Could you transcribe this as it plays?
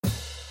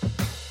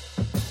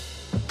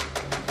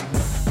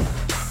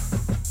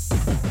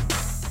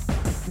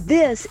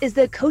This is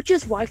the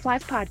Coach's Wife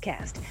Life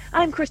podcast.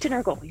 I'm Kristen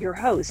Ergel, your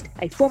host,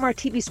 a former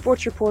TV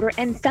sports reporter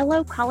and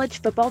fellow college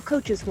football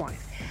coach's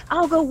wife.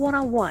 I'll go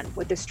one-on-one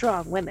with the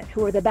strong women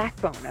who are the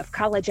backbone of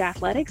college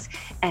athletics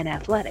and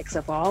athletics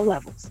of all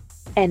levels.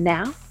 And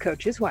now,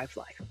 Coach's Wife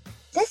Life.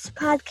 This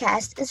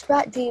podcast is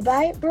brought to you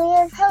by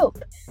Ruler of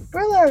Hope.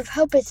 Ruler of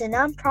Hope is a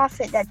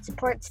nonprofit that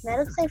supports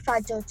medically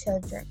fragile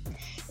children.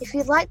 If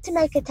you'd like to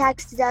make a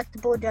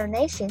tax-deductible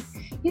donation,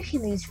 you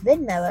can use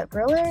Venmo at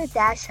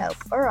Ruler-Hope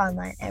or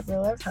online at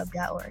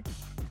rulerofhope.org.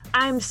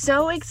 I'm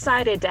so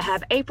excited to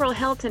have April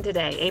Helton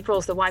today.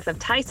 April's the wife of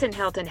Tyson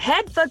Helton,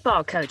 head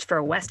football coach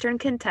for Western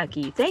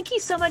Kentucky. Thank you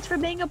so much for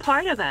being a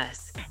part of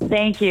us.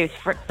 Thank you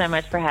so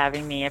much for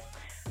having me.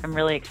 I'm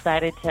really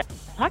excited to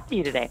talk to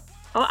you today.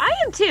 Oh, I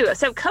am too.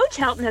 So Coach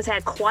Helton has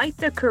had quite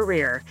the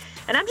career,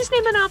 and I'm just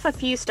naming off a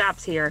few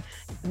stops here.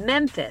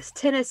 Memphis,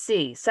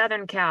 Tennessee,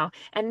 Southern Cal,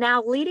 and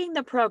now leading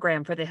the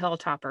program for the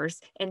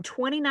Hilltoppers in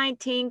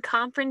 2019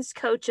 Conference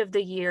Coach of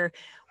the Year.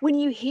 When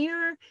you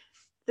hear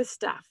the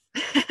stuff,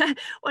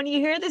 when you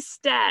hear the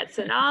stats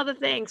and all the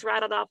things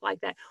rattled off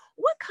like that,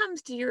 what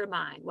comes to your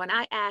mind when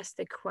I ask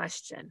the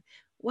question,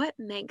 what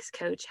makes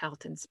Coach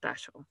Helton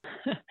special?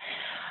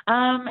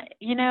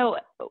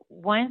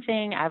 One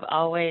thing I've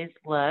always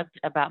loved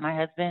about my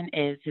husband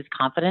is his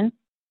confidence.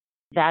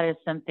 That is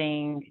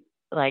something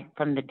like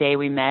from the day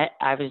we met,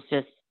 I was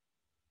just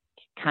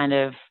kind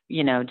of,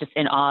 just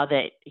in awe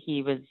that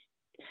he was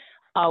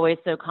always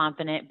so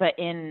confident, but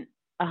in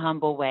a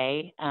humble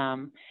way.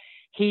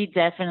 He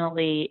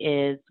definitely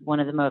is one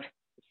of the most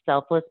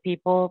selfless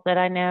people that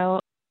I know,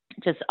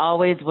 just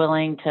always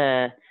willing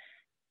to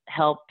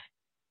help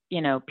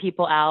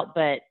people out,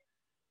 but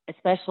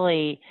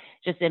especially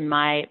just in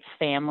my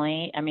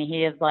family. I mean,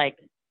 he is like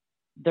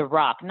the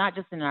rock, not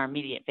just in our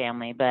immediate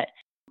family, but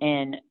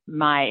in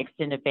my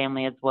extended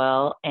family as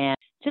well. And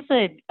just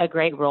a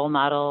great role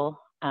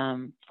model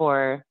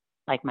for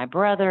like my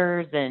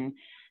brothers, and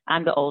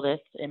I'm the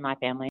oldest in my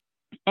family.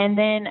 And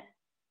then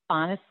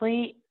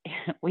honestly,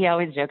 we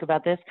always joke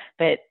about this,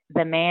 but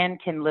the man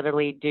can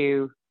literally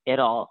do it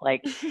all.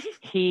 Like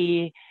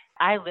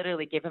I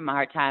literally give him a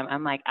hard time.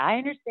 I'm like, I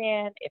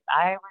understand if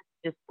I was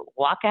just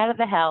walk out of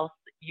the house,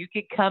 you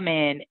could come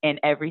in and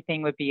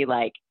everything would be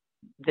like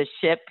the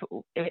ship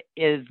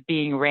is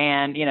being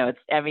ran.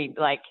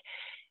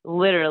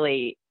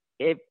 Literally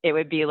it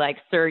would be like,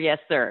 sir, yes,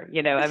 sir.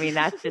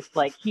 That's just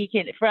like he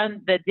can,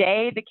 from the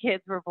day the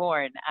kids were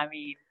born. I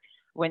mean,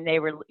 when they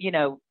were,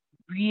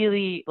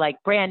 really like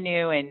brand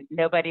new and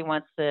nobody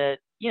wants to,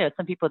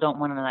 some people don't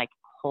want to like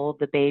hold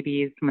the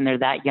babies when they're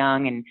that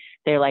young and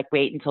they're like,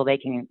 wait until they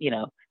can,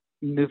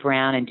 move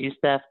around and do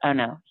stuff. Oh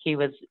no, he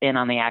was in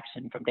on the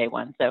action from day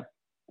one. So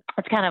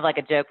it's kind of like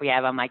a joke we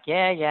have. I'm like,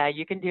 yeah,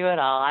 you can do it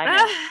all. I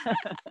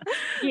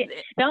know.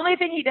 The only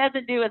thing he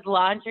doesn't do is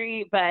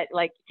laundry, but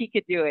like he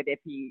could do it if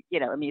he,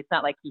 it's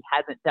not like he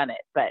hasn't done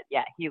it, but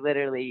yeah, he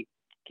literally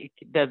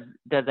does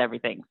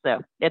everything. So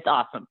it's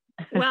awesome.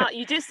 Well,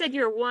 you just said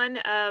you're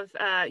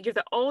you're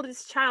the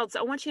oldest child. So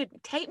I want you to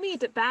take me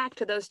back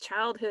to those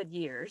childhood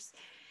years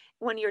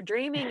when you're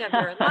dreaming of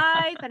your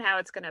life and how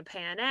it's going to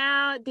pan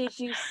out. Did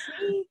you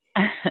see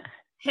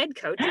head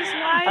coach's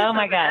wife oh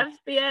my God.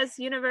 FBS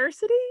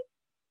University?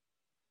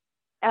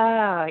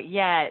 Oh,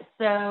 yeah.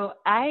 So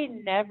I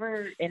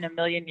never in a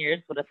million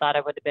years would have thought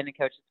I would have been a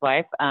coach's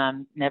wife.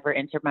 Never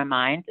entered my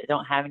mind. I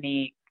don't have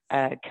any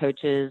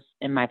coaches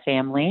in my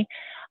family.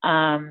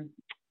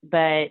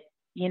 But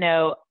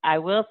I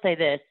will say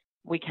this,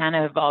 we kind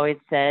of have always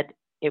said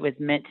it was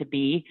meant to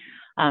be,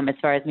 as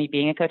far as me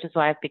being a coach's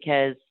wife,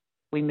 because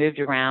we moved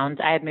around.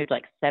 I had moved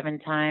like 7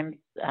 times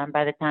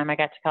by the time I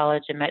got to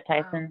college and met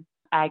Tyson.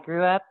 Wow. I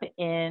grew up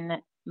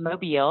in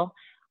Mobile,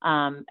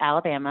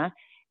 Alabama,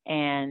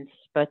 and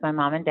both my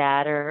mom and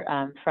dad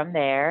are from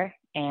there.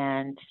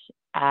 And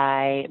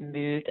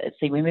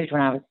we moved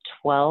when I was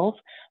 12,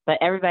 but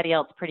everybody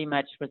else pretty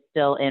much was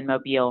still in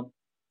Mobile.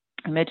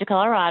 I moved to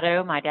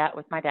Colorado,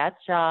 with my dad's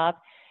job,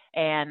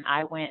 and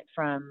I went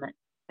from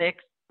 6th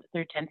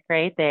through 10th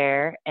grade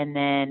there. And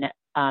then,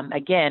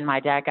 again, my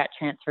dad got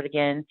transferred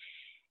again,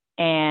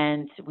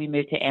 and we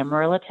moved to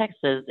Amarillo,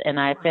 Texas, and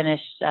I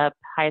finished up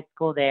high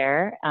school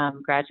there,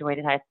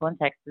 graduated high school in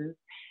Texas.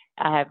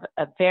 I have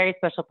a very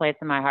special place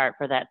in my heart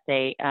for that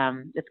state.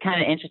 It's kind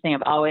of interesting.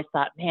 I've always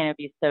thought, man, it'd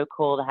be so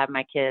cool to have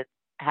my kids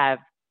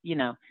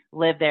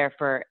live there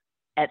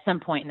at some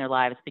point in their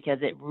lives, because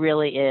it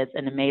really is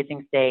an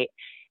amazing state.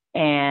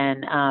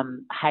 And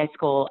high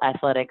school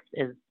athletics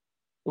is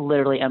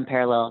literally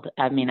unparalleled.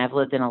 I mean, I've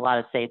lived in a lot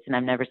of states and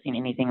I've never seen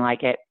anything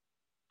like it.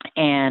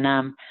 And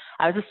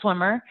I was a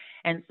swimmer.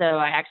 And so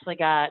I actually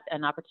got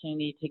an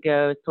opportunity to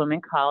go swim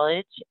in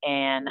college,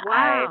 and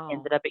wow. I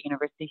ended up at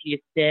University of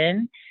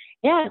Houston.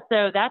 Yeah.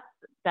 So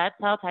that's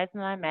how Tyson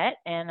and I met.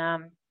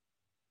 And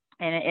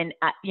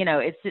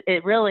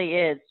it really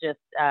is just,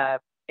 I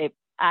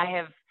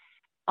have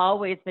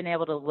always been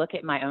able to look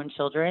at my own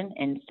children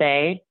and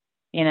say,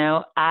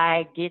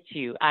 I get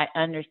you. I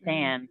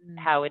understand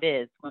how it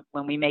is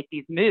when we make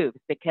these moves,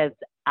 because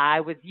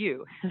I was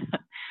you.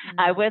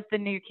 I was the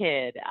new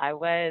kid. I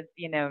was,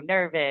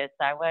 nervous.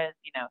 I was,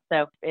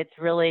 so it's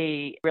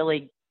really,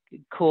 really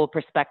cool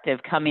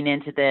perspective coming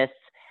into this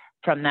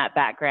from that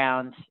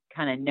background,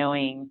 kind of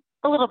knowing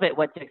a little bit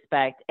what to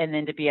expect, and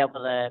then to be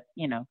able to,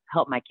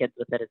 help my kids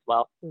with it as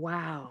well.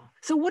 Wow.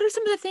 So what are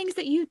some of the things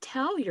that you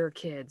tell your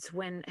kids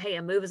when, hey,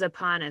 a move is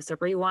upon us, or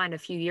rewind a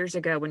few years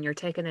ago when you're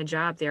taking a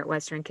job there at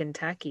Western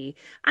Kentucky?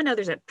 I know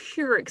there's a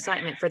pure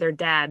excitement for their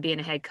dad being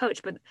a head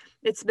coach, but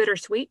it's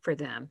bittersweet for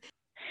them.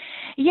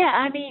 Yeah.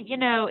 I mean,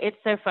 it's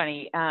so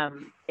funny.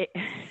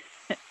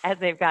 As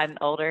they've gotten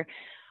older,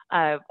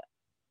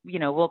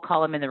 we'll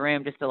call them in the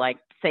room just to like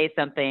say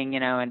something,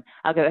 and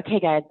I'll go, okay,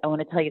 guys, I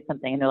want to tell you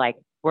something. And they're like,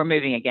 we're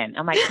moving again.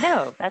 I'm like,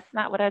 no, that's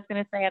not what I was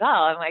going to say at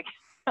all. I'm like,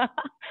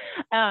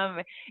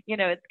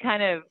 it's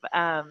kind of,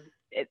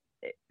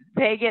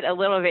 they get a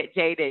little bit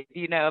jaded,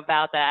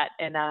 about that.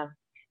 And,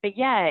 but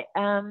yeah,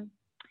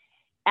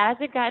 as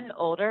they've gotten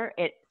older,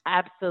 it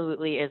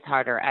absolutely is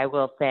harder. I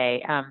will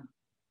say,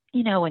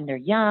 when they're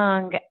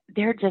young,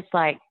 they're just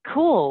like,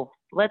 cool,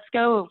 let's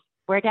go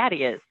where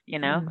daddy is,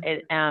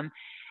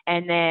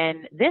 and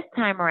then this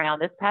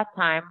past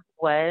time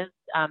was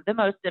the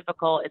most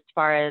difficult as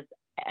far as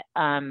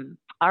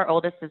our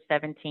oldest is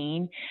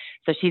 17.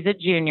 So she's a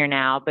junior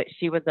now, but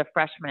she was a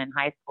freshman in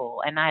high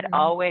school. And I'd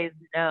always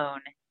known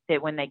that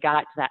when they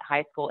got to that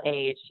high school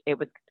age, it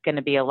was going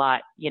to be a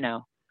lot,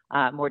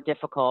 more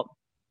difficult.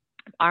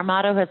 Our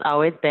motto has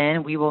always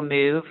been, we will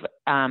move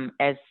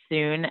as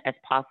soon as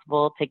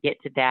possible to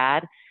get to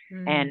dad.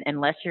 And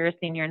unless you're a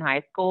senior in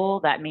high school,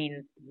 that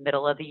means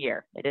middle of the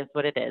year. It is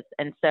what it is.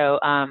 And so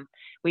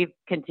we've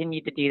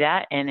continued to do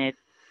that, and it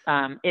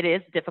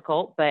is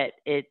difficult, but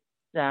it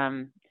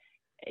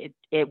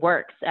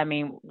works. I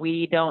mean,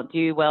 we don't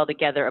do well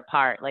together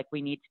apart. Like,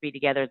 we need to be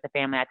together as a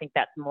family. I think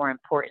that's more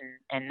important,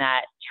 and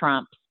that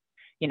trumps,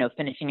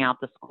 finishing out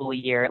the school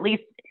year. At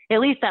least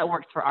that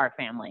works for our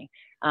family.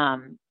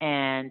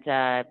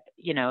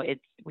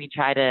 We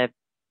try to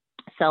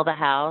sell the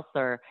house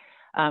or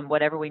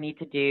whatever we need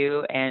to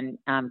do and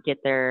get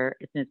there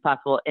as soon as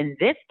possible. In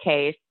this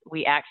case,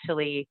 we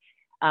actually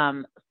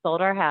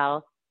sold our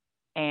house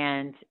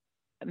and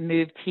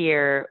moved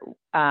here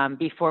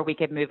before we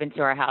could move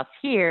into our house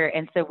here.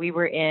 And so we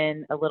were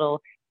in a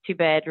little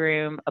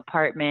 2-bedroom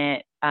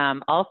apartment,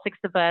 all 6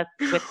 of us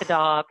with the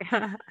dog.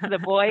 The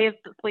boy is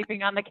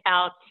sleeping on the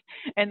couch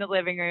in the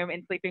living room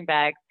in sleeping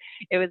bags.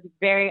 It was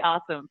very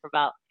awesome for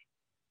about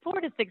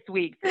 4 to 6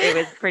 weeks. It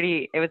was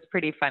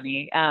pretty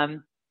funny.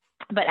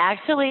 But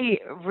actually,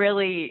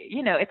 really,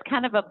 it's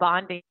kind of a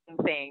bonding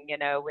thing,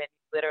 when you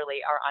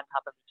literally are on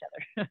top of each other.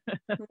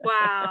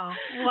 Wow.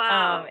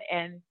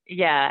 And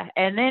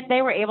then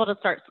they were able to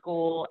start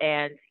school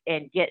and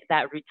get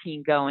that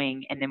routine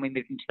going. And then we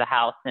moved into the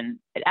house, and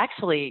it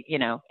actually,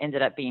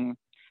 ended up being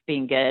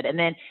good. And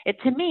then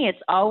to me,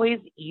 it's always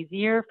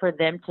easier for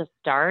them to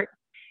start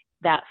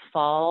that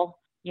fall,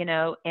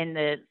 in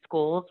the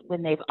schools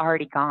when they've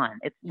already gone.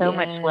 It's so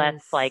much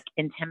less like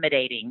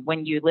intimidating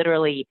when you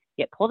literally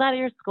get pulled out of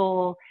your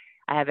school.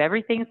 I have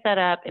everything set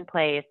up in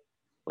place.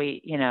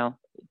 We,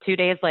 2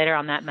 days later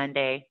on that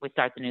Monday, we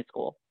start the new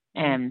school.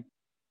 And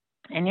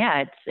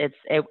yeah,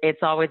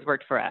 it's always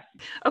worked for us.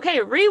 Okay,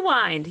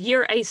 rewind.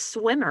 You're a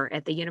swimmer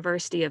at the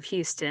University of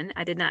Houston.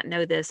 I did not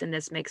know this, and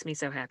this makes me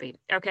so happy.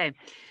 Okay,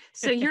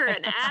 so you're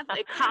an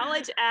athlete,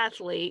 college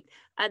athlete,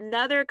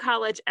 another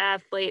college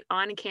athlete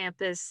on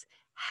campus.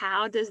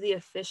 How does the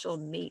official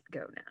meet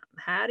go now?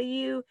 How'd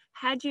you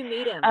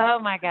meet him? Oh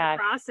my gosh.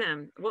 Cross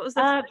him. What was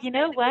the you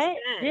know what?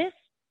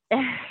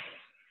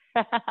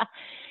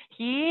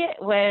 He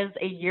was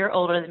a year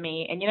older than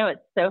me. And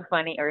it's so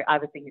funny, or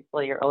obviously he's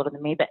still a year older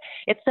than me, but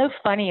it's so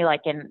funny,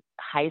 like in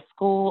high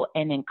school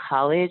and in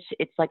college,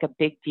 it's like a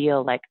big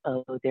deal. Like,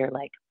 oh, they're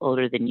like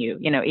older than you,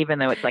 even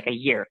though it's like a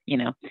year,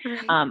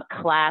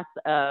 class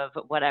of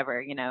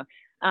whatever,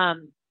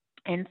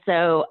 and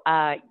so,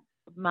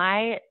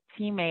 my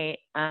teammate,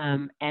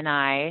 and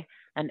I,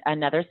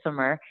 another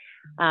swimmer,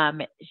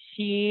 her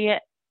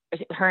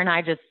and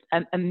I just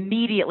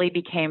immediately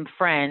became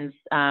friends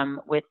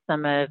with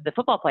some of the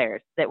football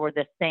players that were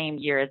the same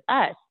year as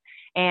us.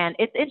 And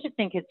it's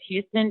interesting because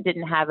Houston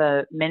didn't have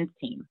a men's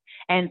team.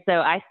 And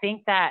so I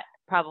think that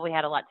probably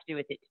had a lot to do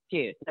with it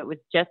too. So it was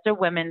just a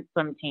women's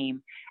swim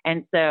team.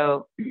 And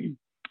so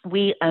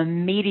we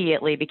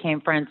immediately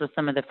became friends with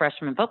some of the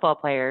freshman football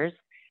players.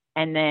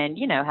 And then,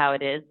 you know how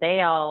it is.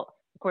 They all,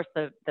 of course,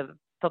 the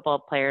football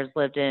players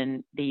lived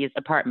in these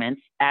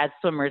apartments. As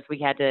swimmers, we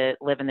had to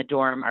live in the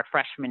dorm our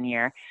freshman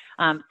year.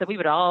 So we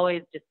would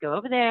always just go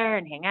over there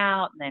and hang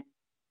out, and then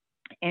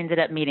ended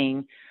up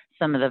meeting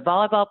some of the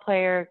volleyball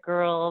player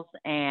girls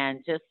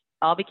and just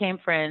all became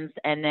friends.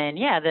 And then,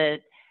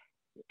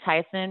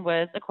 Tyson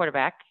was a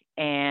quarterback,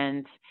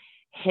 and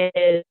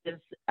his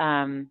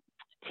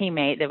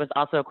teammate that was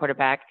also a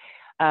quarterback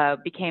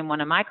became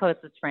one of my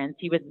closest friends.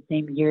 He was the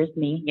same year as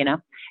me,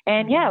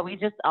 and we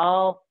just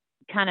all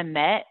kind of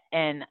met,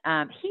 and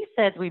he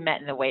says we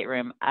met in the weight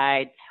room.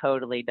 I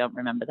totally don't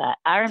remember that.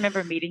 I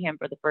remember meeting him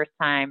for the first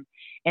time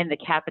in the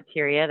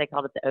cafeteria. They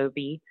called it the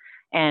OB,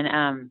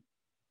 and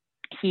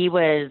he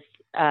was.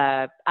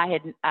 I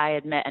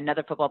had met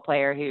another football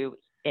player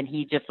and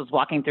he just was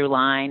walking through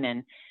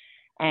line,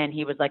 and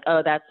he was like,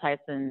 "Oh, that's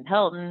Tyson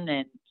Helton,"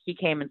 and he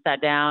came and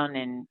sat down,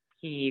 and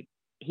he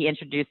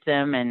introduced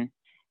him, and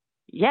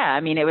yeah, I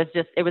mean, it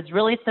was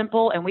really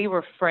simple, and we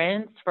were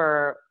friends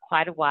for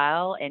quite a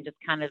while, and just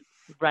kind of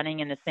running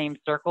in the same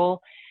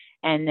circle,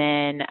 and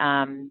then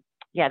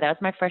yeah, that was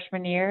my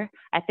freshman year.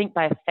 I think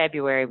by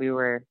February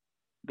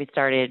we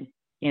started,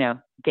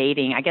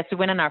 dating. I guess we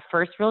went on our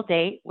first real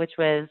date, which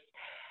was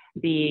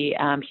the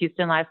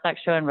Houston Livestock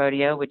Show and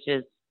Rodeo, which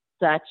is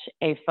such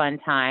a fun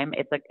time.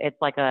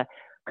 It's like a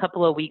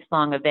couple of weeks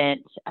long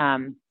event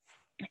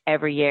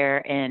every year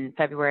in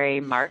February,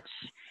 March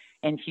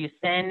in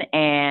Houston.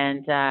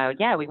 And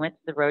yeah, we went to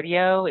the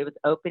rodeo. It was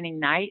opening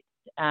night,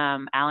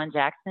 Alan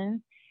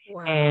Jackson.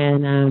 Wow.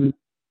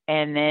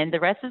 And then the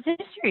rest is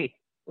history.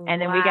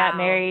 And then we got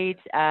married.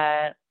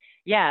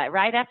 Yeah,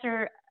 right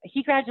after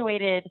he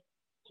graduated,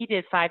 he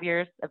did 5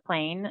 years of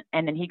playing,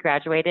 and then he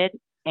graduated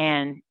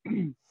and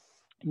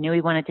knew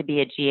he wanted to be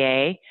a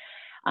GA.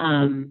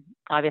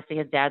 Obviously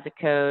his dad's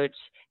a coach.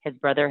 His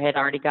brother had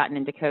already gotten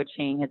into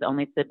coaching, his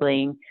only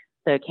sibling.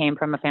 So it came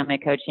from a family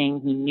of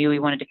coaching. He knew he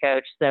wanted to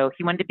coach. So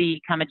he wanted to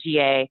become a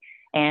GA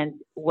and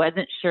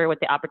wasn't sure what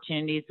the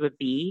opportunities would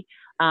be.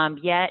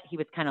 Yet he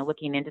was kind of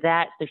looking into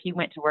that. So he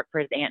went to work for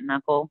his aunt and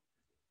uncle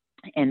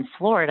in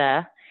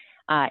Florida,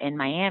 in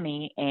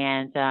Miami.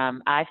 And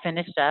I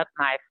finished up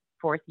my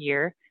 4th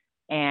year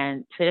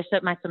and finished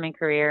up my swimming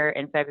career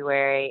in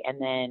February, and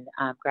then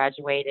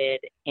graduated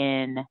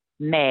in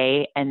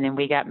May. And then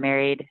we got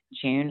married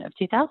June of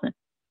 2000.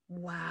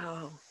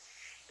 Wow.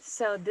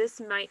 So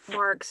this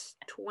marks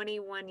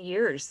 21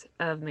 years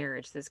of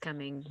marriage this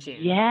coming June.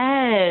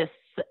 Yes.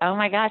 Oh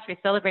my gosh, we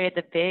celebrated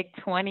the big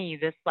 20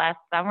 this last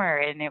summer,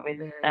 and it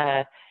was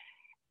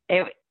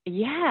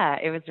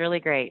it was really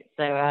great.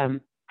 So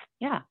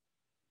yeah.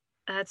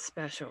 That's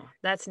special.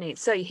 That's neat.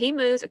 So he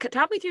moves.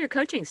 Talk me through your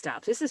coaching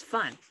stops. This is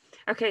fun.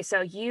 Okay,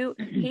 so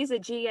he's a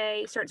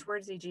GA.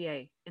 Where's the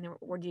GA, and then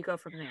where do you go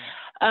from there?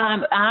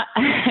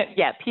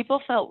 Yeah,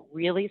 people felt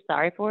really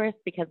sorry for us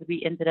because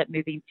we ended up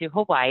moving to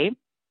Hawaii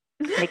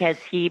because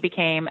he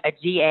became a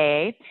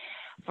GA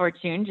for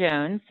June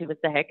Jones, who was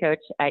the head coach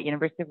at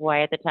University of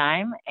Hawaii at the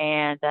time,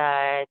 and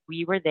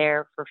we were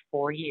there for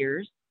 4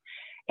 years.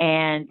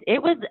 And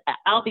it was,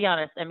 I'll be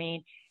honest, I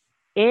mean,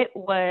 it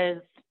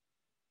was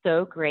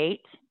so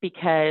great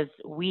because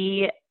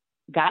we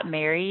got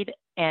married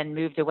and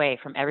moved away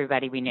from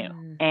everybody we knew.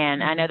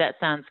 And I know that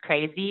sounds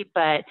crazy,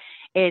 but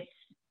it's,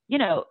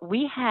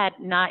 we had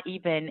not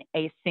even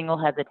a single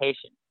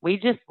hesitation. We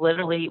just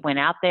literally went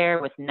out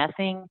there with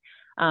nothing,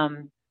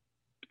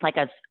 like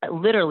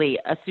literally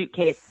a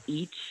suitcase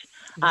each.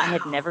 Wow. I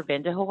had never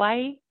been to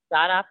Hawaii,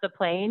 got off the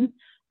plane,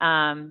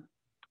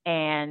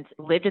 and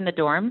lived in the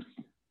dorms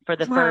for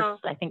the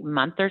first, I think,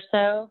 month or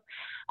so.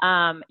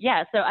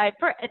 Yeah. So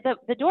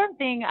the dorm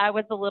thing, I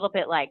was a little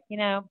bit like,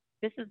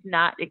 this is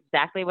not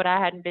exactly what I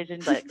had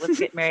envisioned, but let's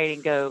get married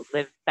and go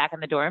live back in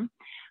the dorm.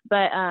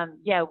 But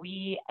yeah,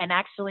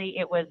 actually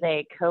it was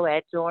a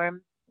co-ed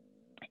dorm.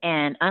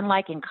 And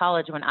unlike in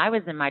college, when I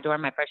was in my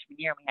dorm my freshman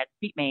year, we had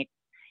seatmates,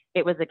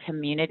 it was a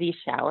community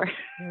shower.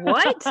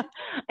 What?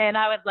 And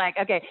I was like,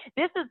 okay,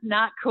 this is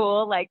not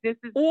cool. Like, this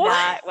is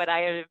not what I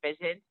had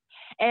envisioned.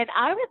 And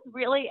I was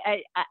really,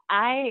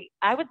 I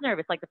was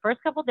nervous. Like the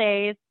first couple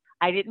days,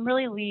 I didn't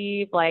really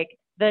leave like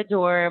the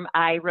dorm.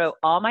 I wrote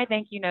all my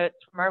thank you notes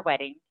from our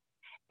wedding.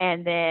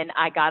 And then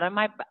I got on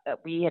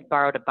we had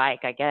borrowed a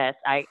bike, I guess.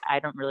 I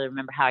don't really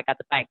remember how I got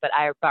the bike, but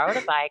I borrowed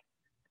a bike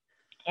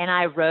and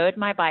I rode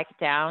my bike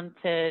down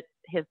to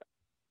his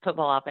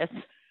football office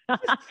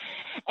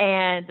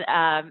and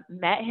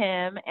met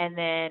him. And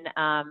then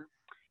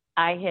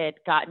I had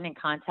gotten in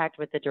contact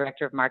with the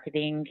director of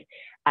marketing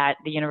at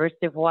the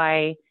University of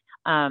Hawaii.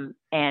 And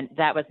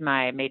that was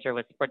my major,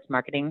 was sports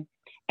marketing.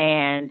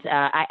 And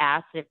I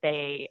asked if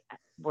they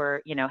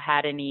were,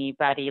 had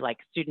anybody like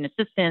student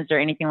assistants or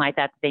anything like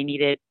that they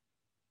needed,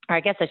 or I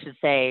guess I should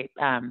say,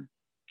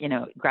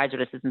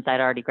 graduate assistants. I'd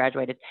already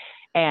graduated.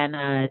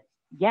 And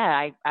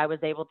yeah, I was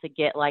able to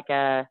get like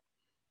a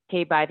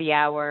pay by the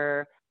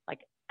hour,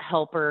 like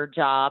helper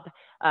job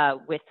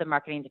with the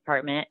marketing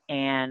department.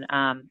 And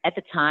at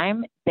the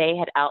time they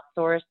had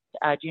outsourced,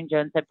 June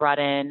Jones had brought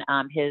in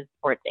his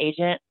sports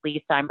agent,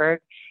 Lee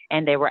Steinberg,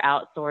 and they were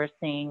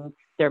outsourcing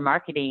their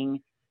marketing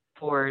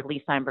for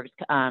Lee Steinberg's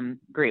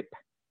group.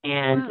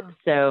 And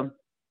so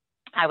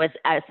I was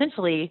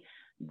essentially,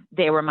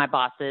 they were my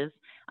bosses.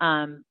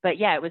 But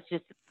yeah, it was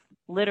just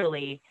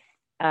literally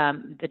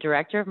the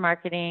director of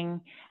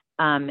marketing,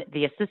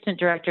 the assistant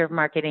director of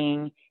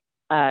marketing,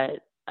 a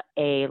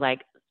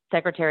like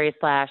secretary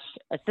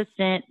 /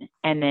 assistant,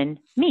 and then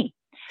me.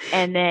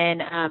 And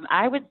then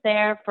I was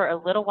there for a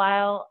little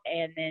while,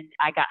 and then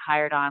I got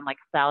hired on like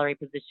a salary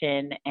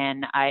position,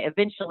 and I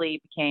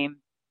eventually became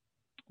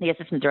the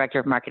assistant director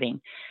of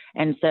marketing.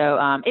 And so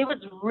it was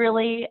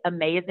really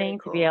amazing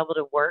to be able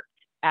to work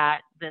at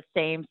the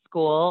same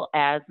school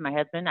as my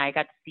husband. I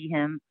got to see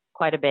him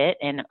quite a bit,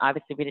 and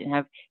obviously we didn't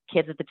have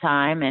kids at the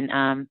time,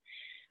 and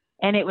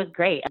it was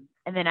great.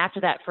 And then after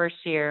that first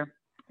year,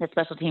 the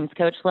special teams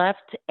coach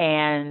left,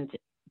 and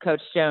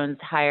Coach Jones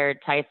hired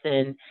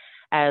Tyson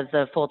as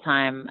a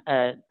full-time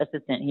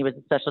assistant. He was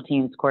a special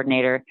teams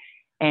coordinator,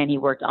 and he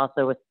worked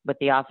also with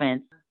the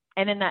offense.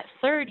 And in that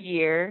third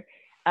year,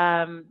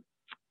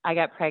 I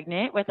got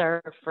pregnant with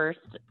our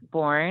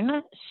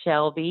firstborn,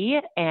 Shelby,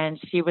 and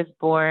she was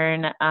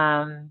born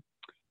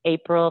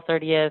April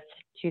 30th,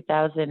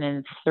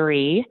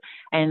 2003.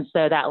 And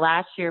so that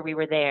last year we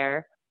were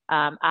there,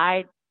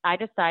 I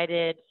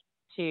decided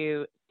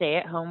to stay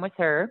at home with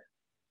her.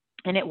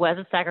 And it was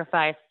a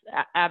sacrifice,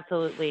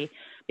 absolutely,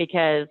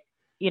 because,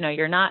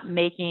 you're not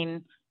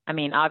making,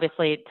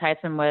 obviously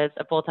Tyson was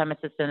a full-time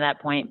assistant at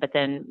that point, but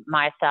then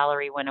my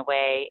salary went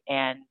away,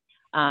 and,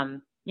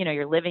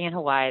 you're living in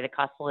Hawaii. The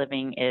cost of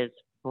living is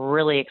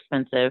really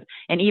expensive.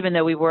 And even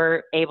though we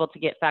were able to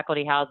get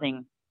faculty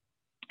housing,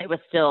 it was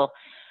still,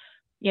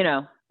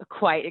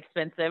 quite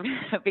expensive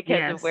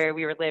because of where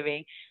we were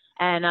living.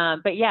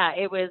 And, but yeah,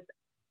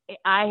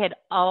 I had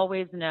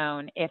always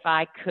known if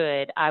I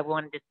could, I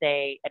wanted to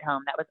stay at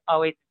home. That was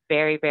always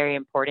very, very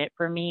important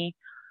for me,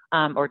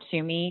 or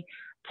to me,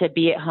 to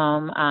be at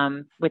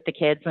home with the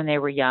kids when they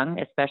were young,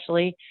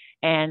 especially.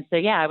 And so,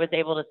 yeah, I was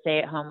able to stay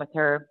at home with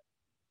her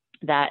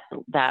that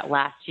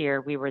last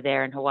year we were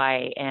there in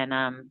Hawaii. And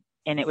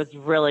it was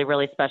really,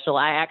 really special.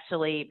 I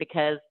actually,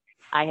 because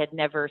I had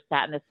never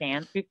sat in the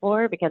stands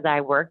before, because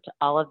I worked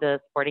all of the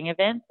sporting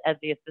events as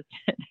the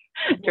assistant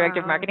director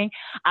of marketing,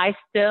 I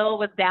still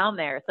was down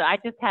there. So I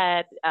just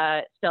had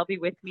Shelby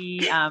with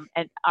me,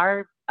 and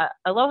our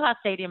Aloha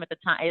Stadium at the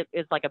time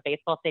is like a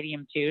baseball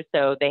stadium too.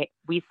 So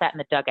we sat in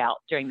the dugout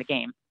during the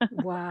game.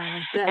 Wow,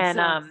 that's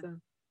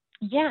awesome.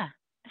 Yeah.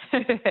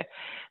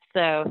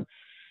 So,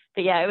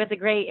 but yeah, it was a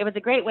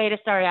great way to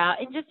start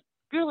out, and just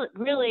really,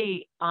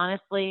 really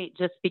honestly,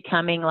 just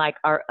becoming like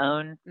our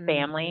own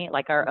family,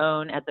 like our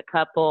own as a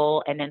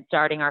couple, and then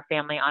starting our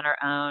family on our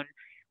own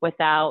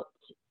without,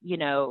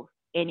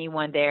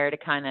 anyone there to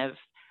kind of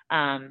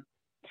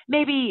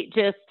maybe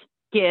just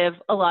give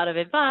a lot of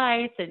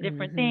advice and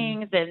different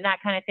things and that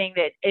kind of thing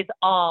that is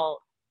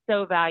all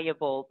so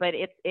valuable. But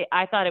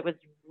I thought it was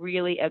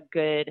really a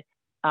good,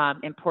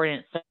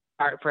 important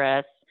start for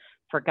us,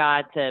 for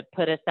God to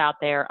put us out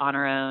there on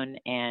our own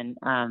and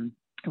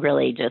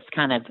really just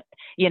kind of,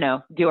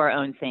 do our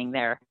own thing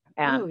there.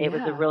 It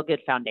was a real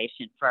good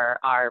foundation for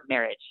our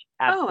marriage.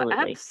 Absolutely.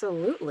 Oh,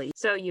 absolutely.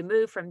 So you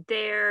move from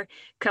there, a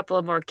couple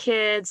of more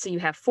kids. So you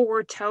have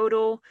 4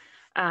 total.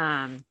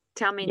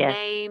 Tell me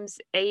names,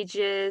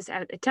 ages.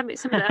 Tell me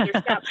some of the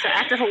other stuff. So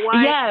after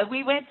Hawaii. Yeah,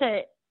 we went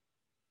to,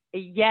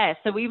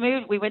 so we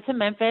went to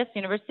Memphis,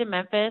 University of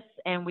Memphis,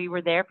 and we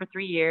were there for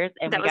 3 years,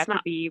 and we got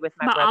to be with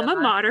my alma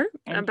mater.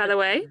 And by the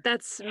way,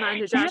 that's mine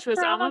and Joshua's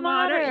alma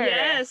mater.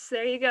 Yes,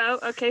 there you go.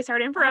 Okay,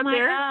 sorry to interrupt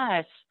there. Oh my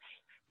gosh.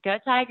 Go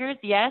Tigers.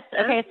 Yes.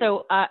 Okay.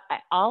 So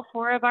all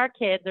 4 of our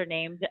kids are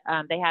named,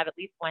 they have at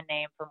least one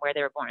name from where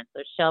they were born.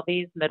 So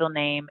Shelby's middle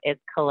name is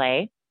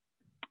Kalei,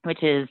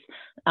 which is,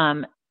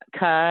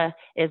 Ka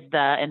is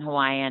the in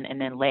Hawaiian, and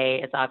then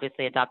Lei is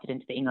obviously adopted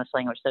into the English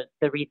language. So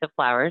the wreath of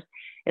flowers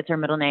is her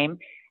middle name.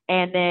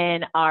 And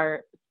then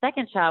our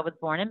second child was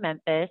born in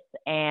Memphis,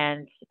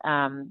 and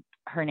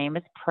her name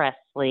is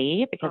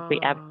Presley, because we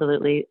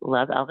absolutely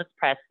love Elvis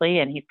Presley,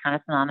 and he's kind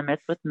of synonymous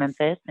with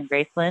Memphis and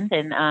Graceland.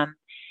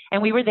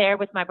 And we were there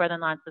with my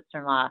brother-in-law and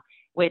sister-in-law,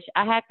 which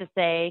I have to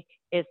say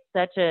is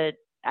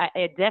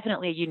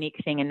definitely a unique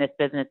thing in this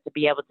business, to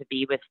be able to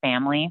be with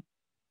family,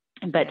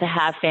 but to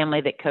have family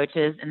that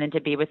coaches and then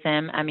to be with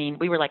them.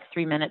 We were like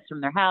 3 minutes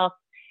from their house,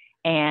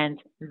 and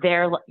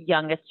their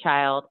youngest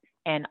child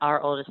and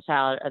our oldest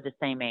child are the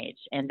same age,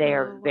 and they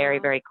are very,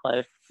 very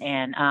close.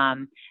 And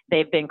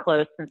they've been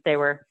close since they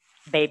were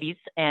babies.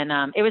 And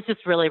it was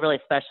just really, really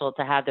special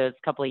to have those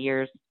couple of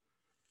years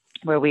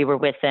where we were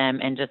with them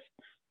and just,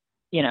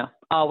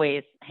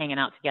 always hanging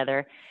out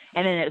together.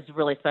 And then it was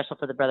really special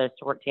for the brothers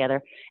to work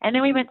together. And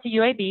then we went to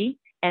UAB,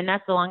 and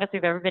that's the longest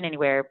we've ever been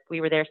anywhere. We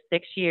were there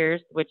 6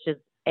 years, which is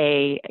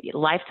a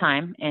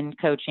lifetime in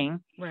coaching.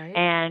 Right.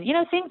 And,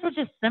 things were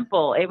just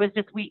simple. It was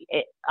just,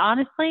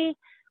 honestly,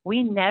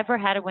 we never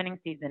had a winning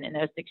season in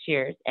those 6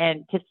 years.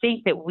 And to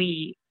think that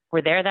we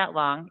were there that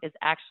long is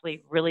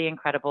actually really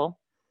incredible,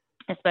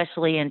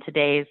 especially in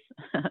today's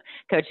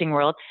coaching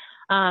world.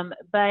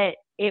 But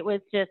it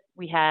was just,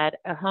 we had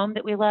a home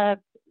that we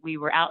loved. We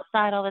were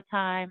outside all the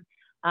time.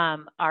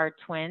 Our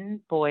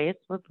twin boys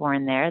were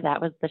born there.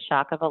 That was the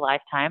shock of a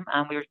lifetime.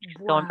 We were just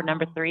going for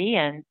number 3,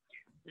 and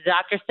the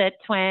doctor said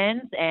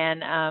twins,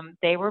 and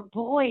they were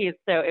boys.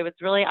 So it was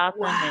really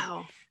awesome.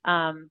 Wow.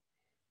 And,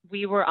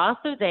 we were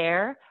also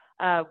there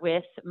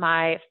with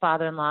my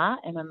father-in-law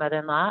and my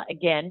mother-in-law.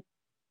 Again,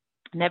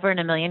 never in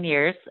a million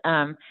years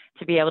to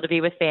be able to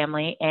be with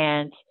family.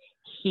 And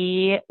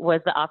he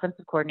was the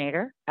offensive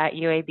coordinator at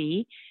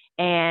UAB.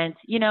 And,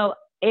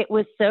 it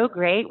was so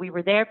great. We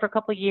were there for a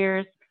couple of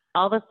years.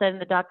 All of a sudden,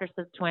 the doctor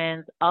says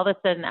twins. All of a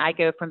sudden, I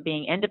go from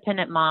being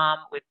independent mom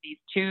with these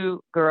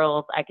two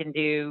girls. I can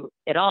do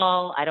it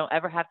all. I don't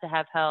ever have to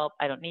have help.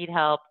 I don't need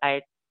help.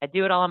 I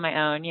do it all on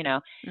my own,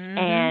 Mm-hmm.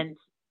 and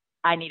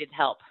I needed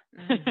help.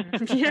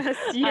 Mm-hmm. Yes,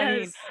 I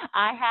mean,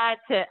 I had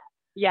to,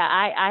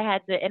 I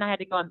had to, and I had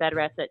to go on bed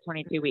rest at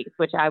 22 weeks,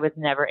 which I was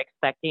never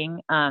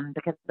expecting,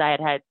 because I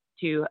had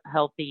two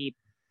healthy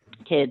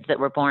kids that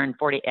were born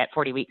at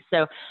 40 weeks.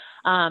 So,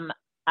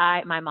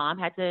 my mom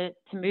had to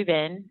move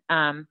in,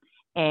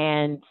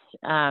 and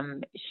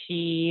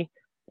she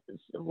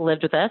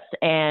lived with us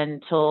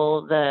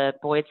until the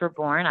boys were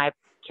born. I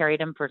carried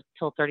them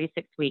till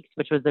 36 weeks,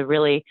 which was a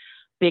really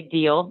big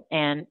deal.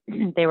 And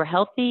they were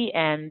healthy,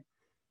 and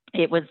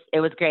it was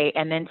great.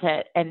 And then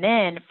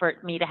for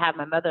me to have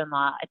my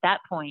mother-in-law at that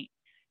point,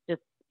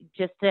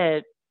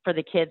 for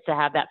the kids to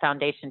have that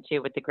foundation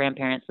too with the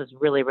grandparents was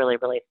really, really,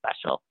 really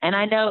special. And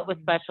I know it was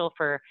special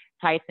for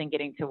Tyson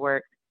getting to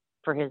work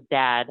for his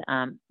dad.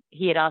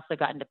 He had also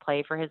gotten to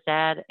play for his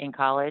dad in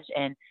college.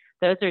 And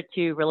those are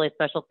two really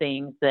special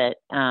things that,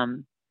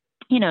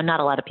 not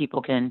a lot of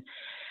people can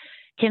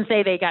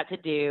say they got to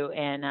do.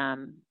 And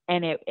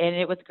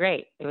it was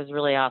great. It was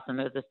really awesome.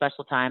 It was a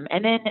special time.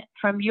 And then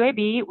from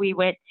UAB, we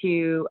went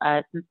to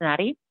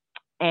Cincinnati,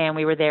 and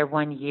we were there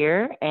 1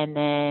 year. And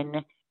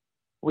then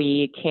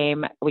we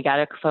got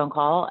a phone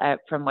call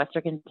from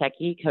Western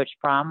Kentucky. Coach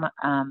Fromm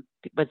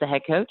was the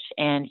head coach,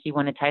 and he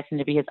wanted Tyson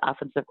to be his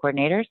offensive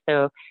coordinator.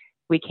 So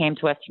we came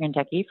to Western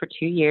Kentucky for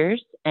 2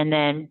 years, and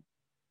then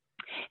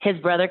his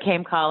brother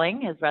came calling.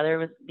 His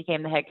brother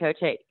became the head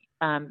coach at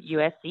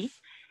USC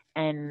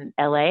in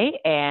LA,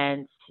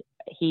 and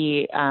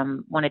he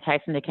wanted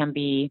Tyson to come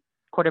be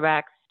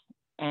quarterbacks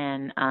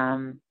and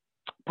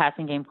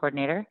passing game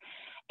coordinator.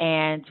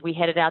 And we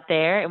headed out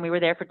there, and we were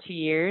there for 2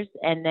 years,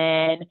 and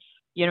then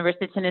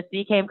University of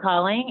Tennessee came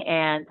calling,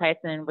 and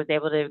Tyson was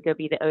able to go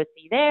be the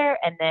OC there.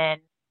 And then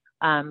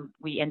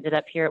we ended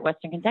up here at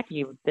Western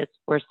Kentucky. We're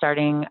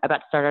about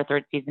to start our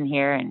third season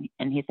here, and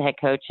he's the head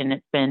coach. And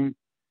it's been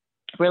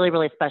really,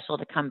 really special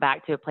to come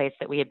back to a place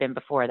that we had been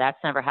before. That's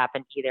never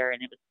happened either.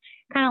 And it was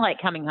kind of like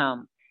coming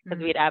home, because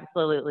we had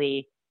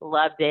absolutely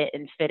loved it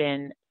and fit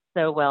in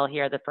so well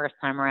here the first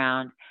time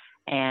around.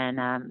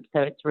 And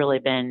so it's really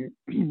been,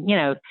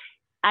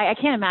 I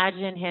can't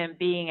imagine him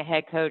being a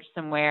head coach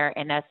somewhere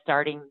and us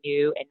starting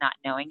new and not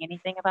knowing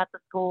anything about the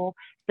school.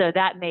 So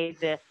that made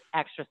this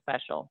extra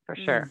special for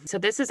sure. So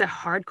this is a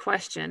hard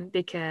question,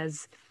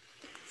 because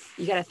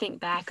you got to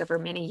think back over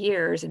many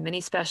years and many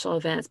special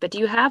events. But do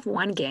you have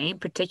one game in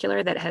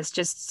particular that has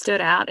just stood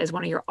out as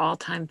one of your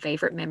all-time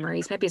favorite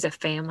memories, maybe as a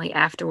family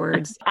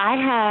afterwards? I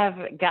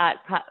have got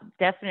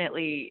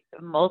definitely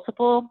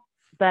multiple,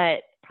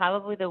 but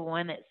probably the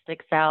one that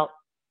sticks out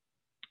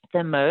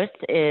the most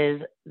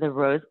is the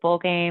Rose Bowl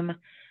game. I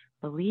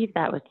believe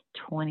that was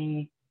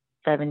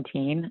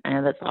 2017. I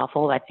know that's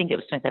awful. I think it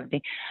was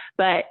 2017.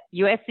 But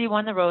USC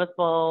won the Rose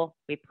Bowl.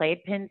 We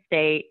played Penn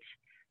State.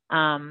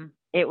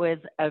 It was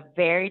a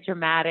very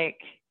dramatic,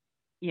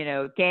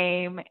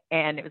 game,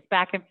 and it was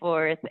back and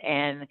forth.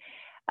 And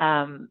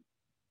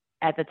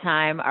at the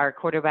time, our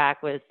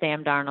quarterback was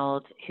Sam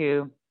Darnold,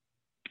 who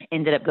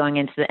ended up going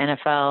into the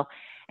NFL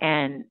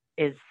and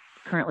is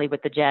currently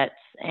with the Jets,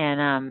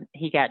 and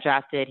he got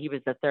drafted. He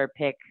was the third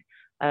pick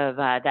of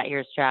that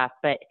year's draft.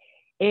 But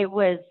it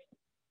was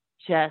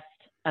just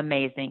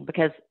amazing,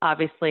 because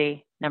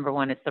obviously number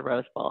one is the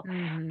Rose Bowl,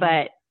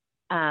 but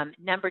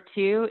number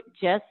two,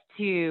 just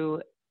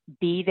to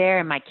be there.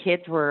 And my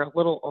kids were a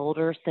little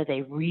older, so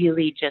they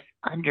really just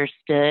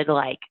understood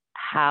like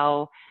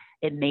how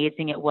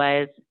amazing it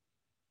was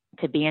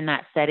to be in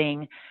that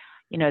setting.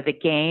 The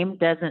game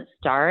doesn't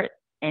start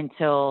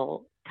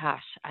until,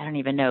 gosh, I don't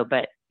even know,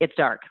 but it's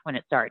dark when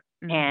it starts.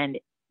 And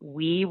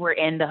we were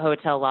in the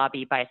hotel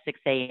lobby by 6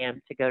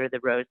 a.m. to go to the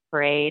Rose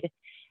Parade.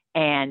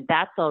 And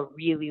that's a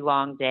really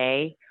long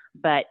day,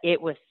 but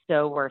it was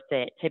so worth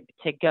it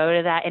to go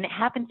to that. And it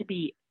happened to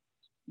be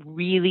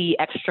really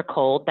extra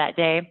cold that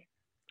day,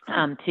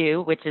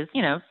 too, which is,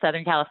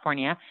 Southern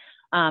California.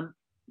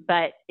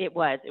 But it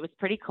was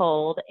pretty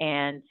cold.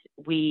 And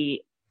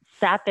we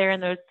sat there in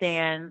those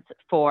stands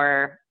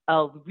for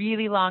a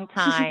really long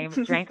time,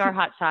 drank our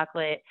hot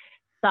chocolate,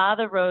 saw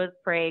the Rose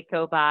Parade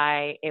go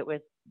by. It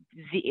was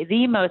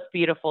the most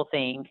beautiful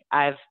thing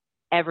I've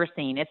ever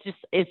seen.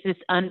 It's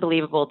just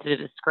unbelievable to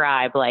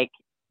describe, like,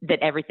 that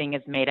everything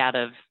is made out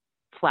of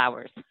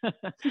flowers.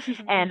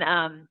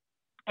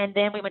 And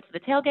then we went to the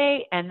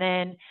tailgate, and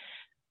then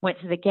went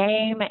to the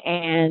game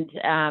and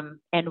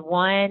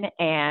won,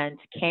 and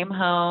came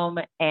home,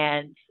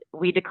 and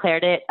we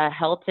declared it a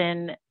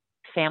Helton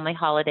family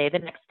holiday the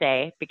next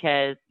day,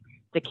 because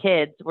the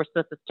kids were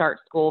supposed to start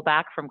school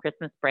back from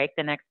Christmas break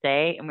the next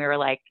day. And we were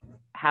like,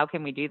 how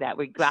can we do that?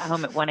 We got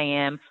home at 1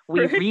 a.m. We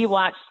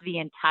rewatched the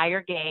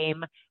entire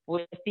game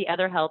with the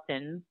other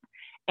Heltons,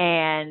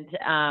 and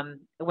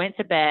went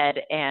to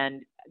bed,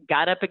 and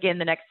got up again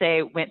the next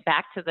day, went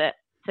back to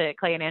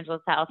Clay and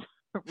Angela's house,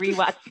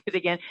 rewatched it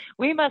again.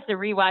 We must have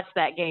rewatched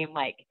that game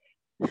like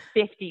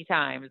 50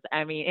 times.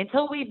 I mean,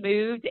 until we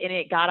moved and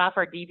it got off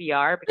our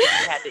DVR because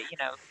we had to,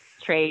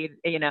 trade,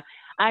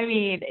 I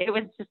mean, it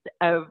was just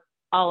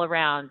all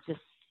around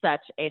just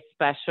such a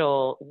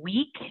special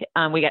week.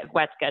 We got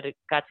to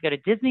go to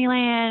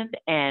Disneyland,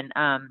 and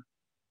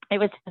it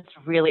was just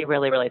really,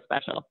 really, really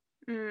special.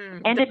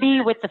 And to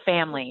be with the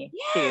family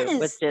too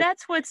was just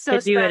that's what's so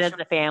to do special. it as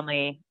a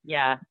family.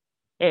 Yeah,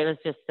 it was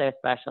just so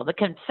special. The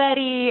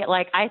confetti,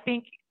 like I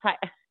think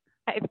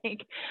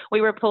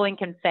we were pulling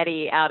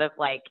confetti out of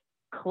like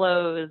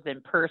clothes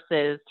and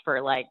purses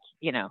for like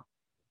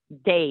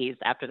days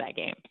after that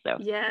game. So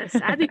yes,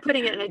 I'd be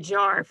putting it in a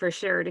jar for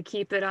sure to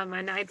keep it on my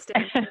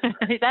nightstand.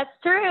 That's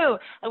true.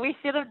 We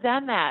should have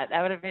done that.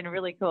 That would have been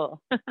really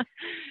cool.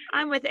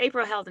 I'm with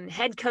April Heldon,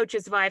 head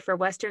coach's wife for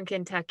Western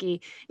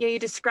Kentucky. You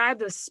describe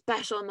those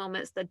special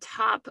moments, the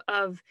top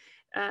of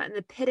the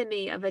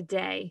epitome of a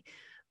day,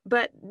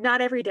 but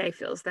not every day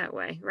feels that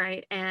way,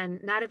 right?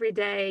 And not every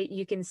day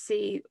you can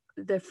see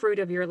the fruit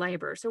of your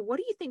labor. So what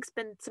do you think's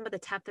been some of the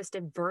toughest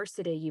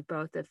adversity you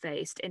both have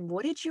faced, and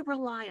what did you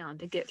rely on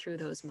to get through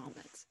those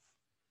moments?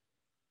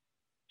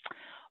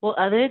 Well,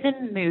 other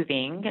than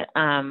moving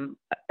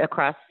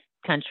across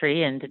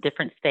country and to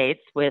different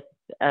states with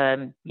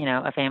a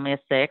family of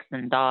 6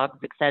 and dogs,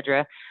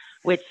 etc.,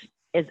 which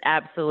is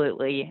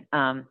absolutely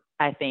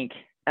I think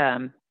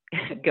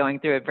going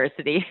through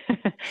adversity,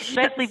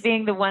 especially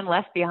being the one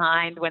left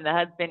behind when the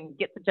husband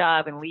gets a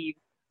job and leaves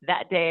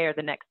that day or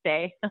the next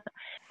day.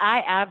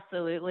 I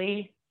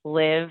absolutely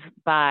live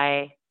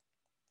by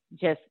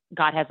just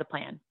God has a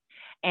plan.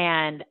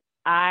 And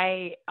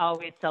I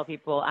always tell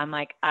people, I'm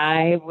like,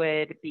 I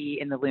would be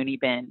in the loony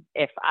bin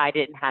if I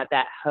didn't have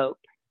that hope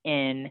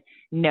in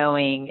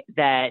knowing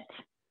that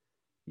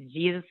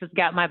Jesus has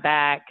got my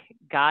back.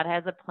 God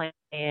has a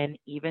plan,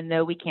 even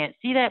though we can't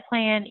see that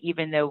plan,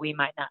 even though we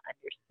might not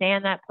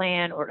understand that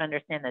plan or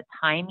understand the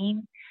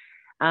timing.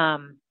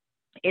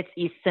 It's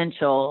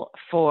essential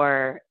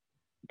for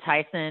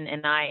Tyson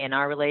and I in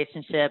our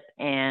relationship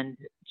and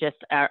just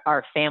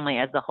our family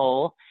as a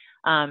whole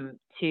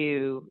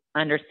to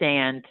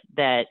understand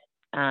that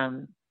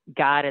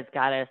God has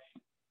got us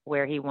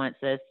where he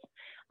wants us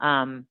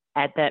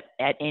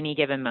at any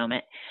given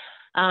moment.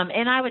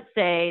 And I would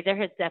say there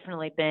has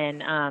definitely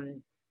been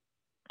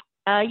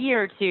a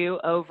year or two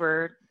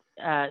over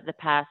the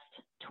past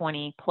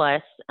 20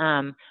 plus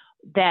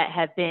that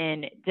have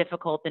been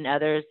difficult than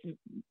others.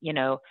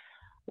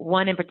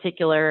 One in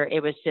particular,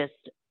 it was just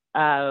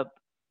a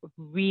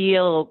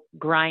real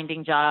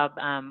grinding job.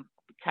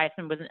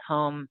 Tyson wasn't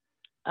home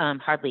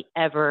hardly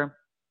ever.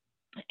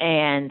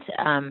 And,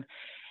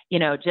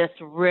 just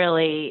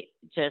really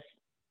just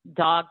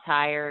dog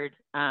tired.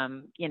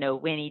 When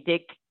he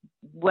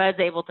was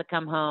able to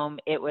come home,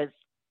 it was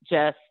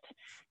just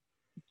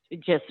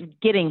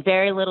getting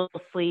very little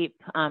sleep.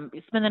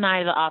 Spend the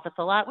night at the office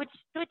a lot, which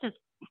is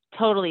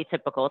totally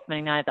typical.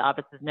 Spending the night at the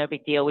office is no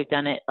big deal. We've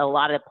done it a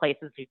lot of the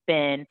places we've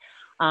been,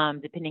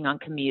 depending on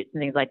commutes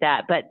and things like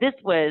that. But this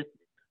was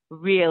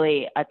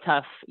really a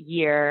tough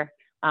year.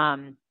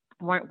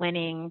 Weren't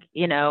winning,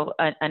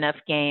 enough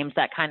games,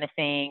 that kind of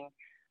thing.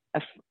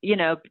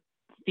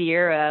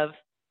 Fear of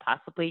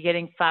possibly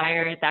getting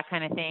fired, that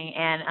kind of thing.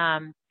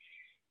 And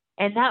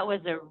that was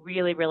a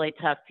really, really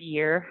tough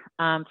year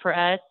for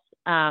us.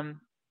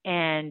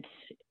 And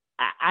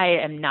I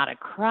am not a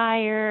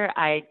crier.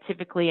 I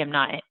typically am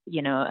not,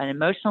 an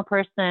emotional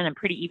person. I'm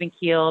pretty even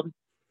keeled.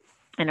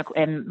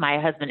 And my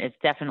husband is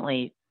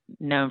definitely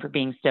known for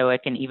being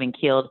stoic and even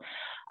keeled.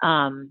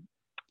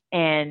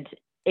 And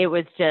it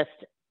was just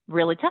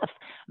really tough.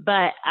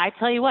 But I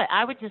tell you what,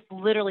 I would just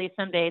literally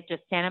some days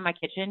just stand in my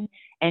kitchen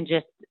and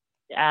just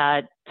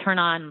turn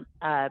on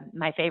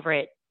my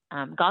favorite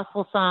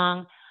gospel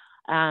song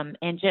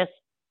and just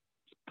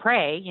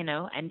pray,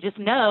 and just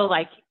know,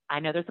 like, I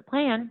know there's a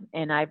plan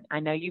and I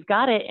know you've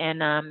got it.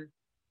 And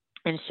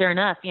sure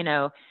enough,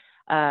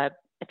 a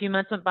few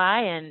months went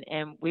by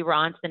and we were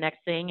on to the next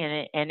thing,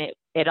 and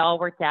it all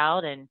worked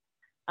out. And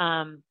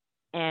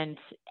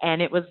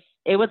it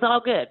was all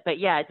good. But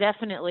yeah,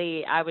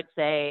 definitely I would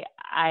say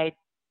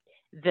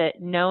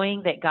that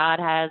knowing that God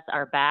has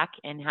our back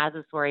and has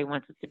us where he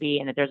wants us to be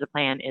and that there's a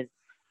plan is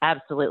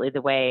absolutely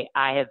the way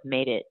I have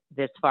made it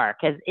this far.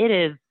 Because it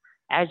is,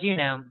 as you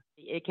know,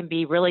 it can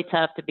be really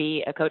tough to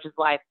be a coach's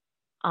wife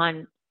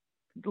on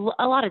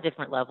a lot of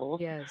different levels.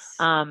 Yes.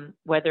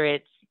 Whether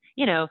it's,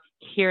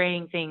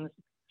 hearing things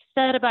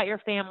said about your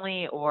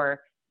family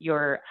or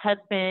your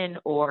husband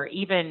or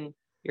even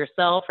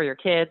yourself or your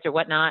kids or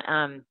whatnot.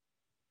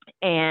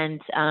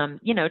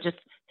 Just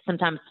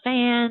sometimes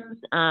fans,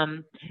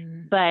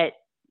 but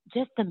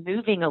just the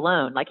moving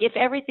alone, like if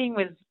everything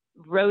was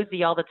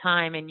rosy all the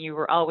time and you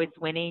were always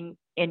winning,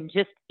 and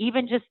just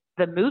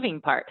the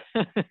moving part,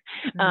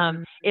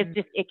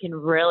 it can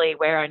really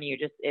wear on you.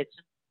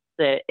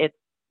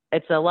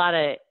 It's a lot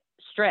of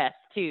stress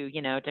too,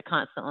 to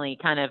constantly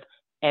kind of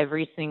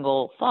every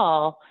single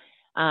fall.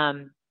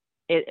 My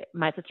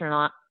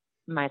sister-in-law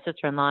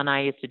and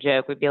I used to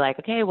joke, we'd be like,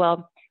 okay,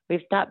 well,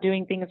 we've stopped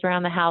doing things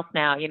around the house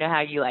now. You know how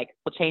you like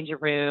will change your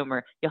room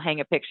or you'll hang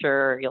a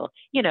picture or you'll,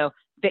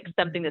 fix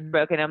something that's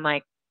broken. I'm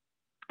like,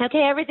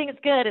 okay, everything is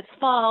good. It's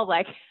fall.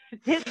 Like,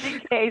 just in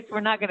case we're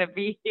not going to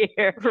be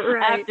here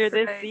after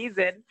this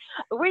season,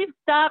 we've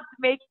stopped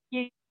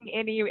making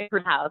any in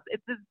the house.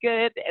 It's as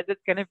good as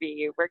it's going to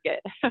be. We're good.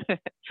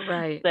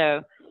 Right.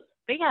 So,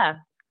 but yeah.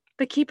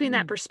 But keeping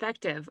that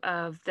perspective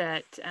of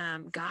that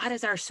God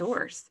is our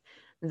source,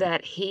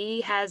 that He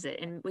has it,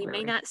 and we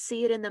may not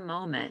see it in the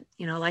moment.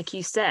 Like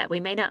you said, we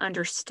may not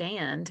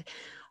understand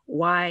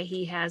why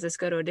He has us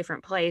go to a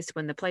different place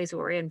when the place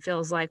we're in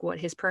feels like what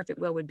His perfect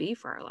will would be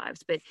for our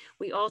lives. But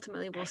we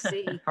ultimately will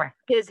see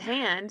His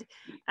hand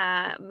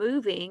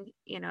moving,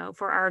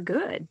 for our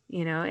good,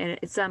 and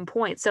at some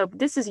point. So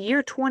this is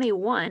year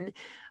 21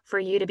 for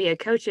you to be a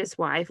coach's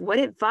wife. What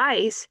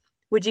advice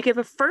would you give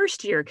a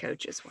first-year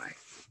coach's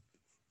wife?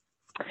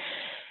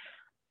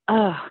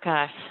 Oh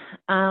gosh.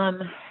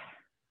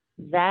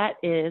 That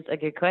is a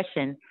good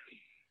question.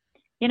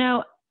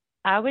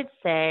 I would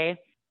say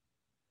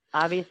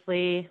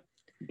obviously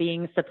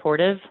being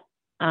supportive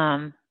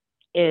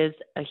is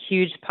a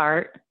huge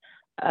part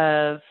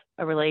of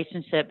a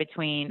relationship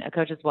between a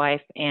coach's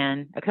wife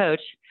and a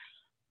coach.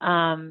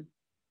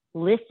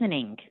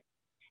 Listening,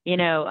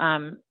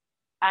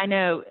 I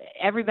know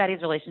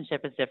everybody's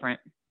relationship is different,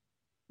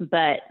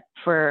 but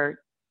for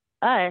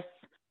us,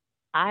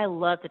 I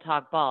love to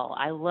talk ball.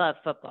 I love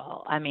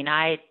football. I mean,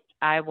 I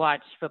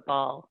watch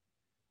football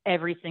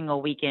every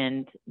single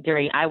weekend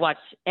I watch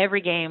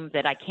every game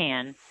that I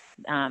can,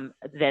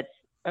 that's,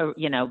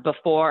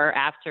 before,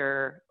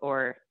 after,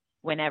 or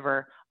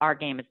whenever our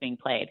game is being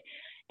played.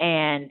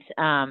 And,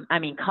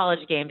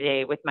 college game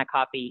day with my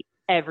coffee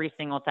every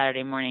single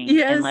Saturday morning,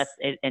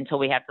 until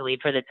we have to leave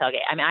for the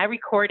tailgate. I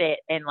record it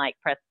and like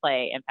press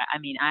play. And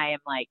I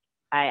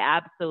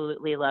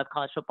absolutely love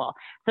college football.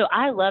 So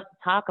I love to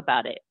talk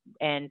about it.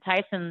 And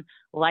Tyson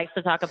likes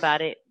to talk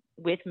about it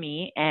with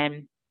me.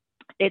 And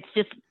it's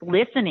just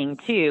listening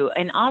too.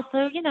 And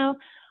also,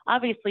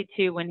 obviously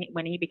too,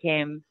 when he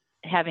became,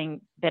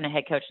 having been a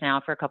head coach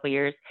now for a couple of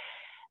years,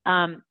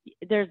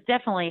 there's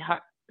definitely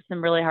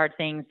some really hard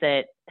things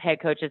that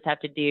head coaches have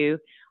to do.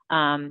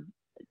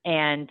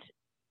 And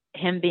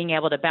him being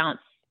able to bounce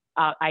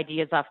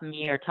ideas off of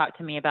me or talk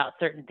to me about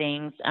certain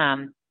things,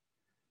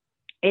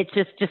 it's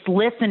just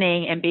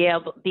listening and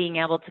being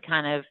able to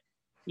kind of,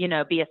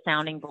 be a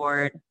sounding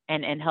board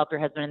and help your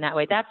husband in that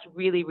way. That's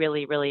really,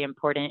 really, really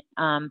important.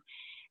 And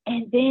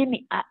then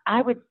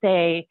I would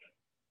say,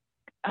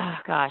 oh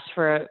gosh,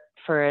 for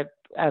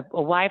a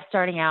wife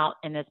starting out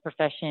in this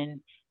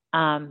profession,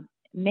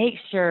 make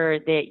sure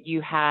that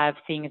you have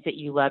things that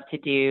you love to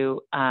do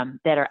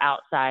that are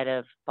outside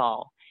of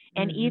ball.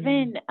 And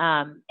even,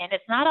 and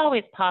it's not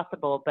always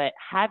possible, but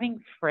having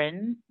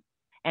friends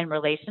and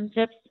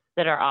relationships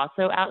that are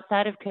also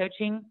outside of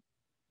coaching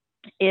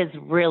is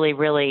really,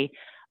 really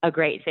a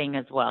great thing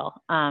as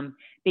well.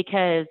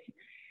 Because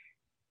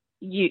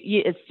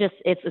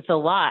it's a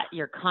lot.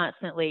 You're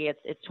constantly,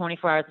 it's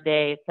 24 hours a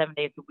day, 7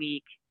 days a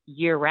week,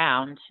 year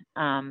round.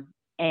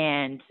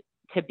 And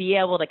to be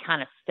able to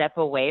kind of step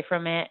away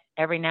from it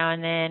every now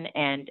and then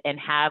and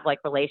have like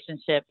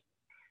relationships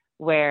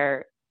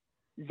where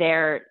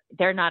they're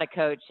not a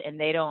coach and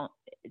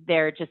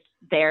they're just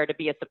there to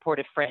be a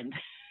supportive friend.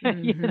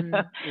 Yes.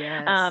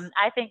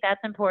 I think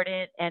that's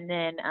important. And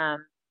then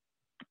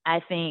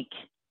I think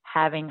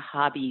having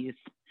hobbies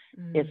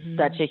is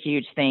such a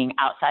huge thing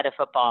outside of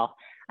football.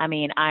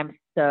 I'm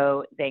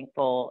so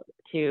thankful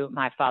to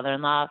my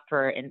father-in-law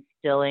for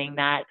instilling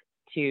that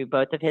to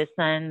both of his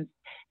sons,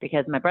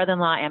 because my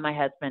brother-in-law and my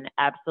husband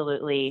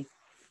absolutely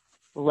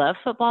love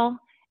football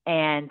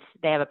and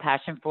they have a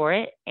passion for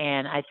it.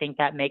 And I think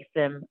that makes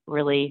them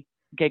really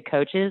good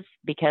coaches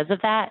because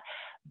of that.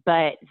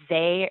 But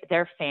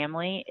their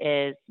family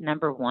is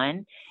number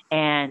one,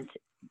 and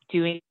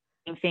doing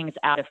things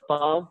out of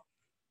football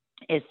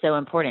is so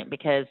important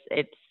because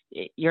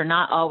you're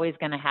not always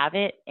going to have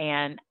it.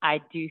 And I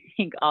do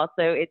think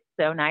also it's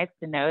so nice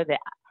to know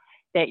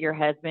that your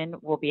husband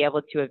will be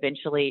able to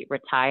eventually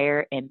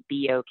retire and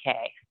be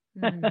okay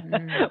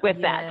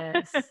with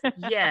that.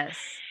 Yes.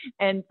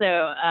 And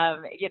so,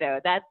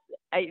 that's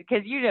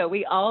because,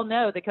 we all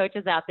know the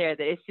coaches out there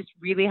that it's just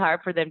really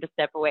hard for them to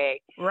step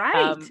away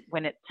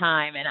when it's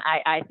time. And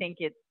I think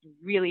it's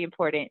really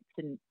important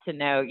to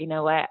know,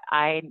 what,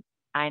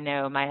 I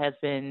know my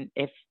husband,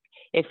 if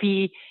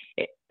he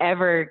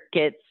ever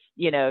gets,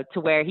 to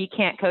where he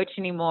can't coach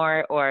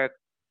anymore or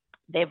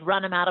they've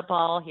run him out of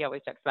ball, he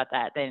always talks about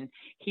that, then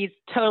he's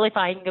totally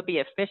fine. He can go be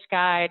a fish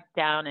guide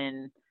down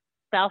in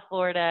South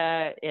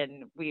Florida,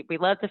 and we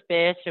love to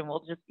fish, and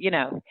we'll just,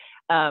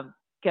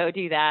 go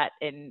do that.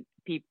 And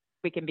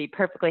we can be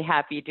perfectly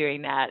happy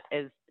doing that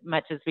as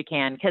much as we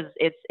can. Cause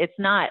it's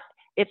not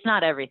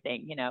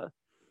everything,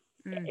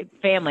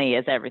 family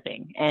is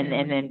everything. And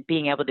then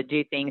being able to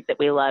do things that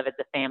we love as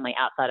a family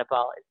outside of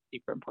ball is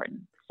super important.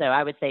 So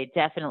I would say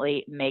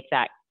definitely make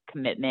that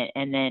commitment.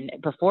 And then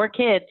before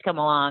kids come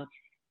along,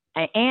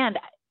 and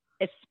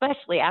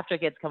especially after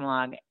kids come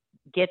along,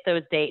 get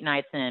those date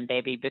nights in,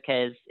 baby,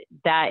 because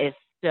that is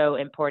so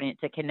important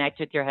to connect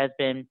with your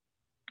husband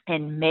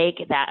and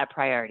make that a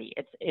priority.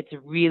 It's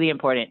really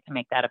important to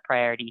make that a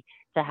priority,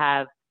 to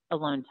have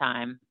alone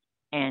time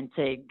and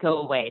to go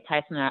away.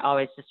 Tyson and I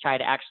always just try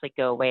to actually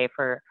go away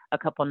for a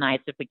couple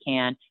nights if we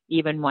can,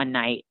 even one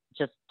night,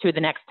 just to the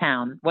next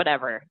town,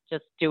 whatever.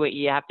 Just do what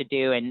you have to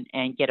do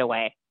and get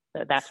away.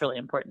 So that's really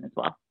important as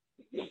well.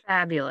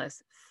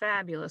 Fabulous,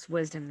 fabulous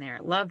wisdom there.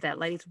 Love that,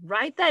 ladies.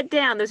 Write that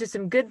down. Those are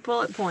some good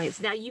bullet points.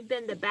 Now, you've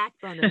been the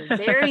backbone of a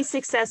very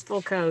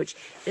successful coach.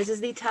 This is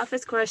the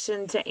toughest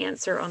question to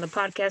answer on the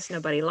podcast.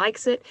 Nobody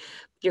likes it.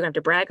 You're going to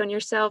have to brag on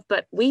yourself,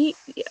 but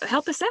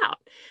help us out.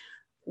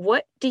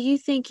 What do you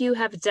think you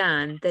have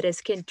done that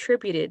has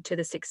contributed to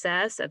the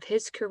success of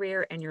his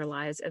career and your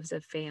lives as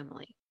a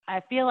family?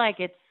 I feel like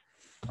it's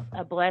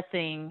a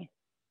blessing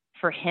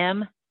for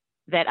him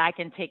that I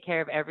can take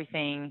care of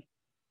everything,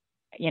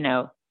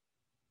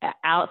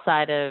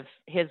 outside of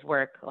his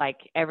work. Like,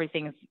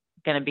 everything's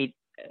going to be,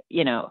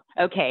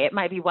 okay. It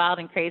might be wild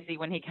and crazy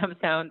when he comes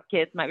home.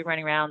 Kids might be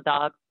running around,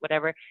 dogs,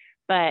 whatever.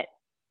 But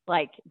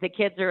like, the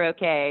kids are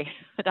okay.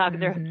 The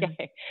dogs are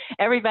okay.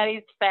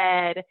 Everybody's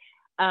fed.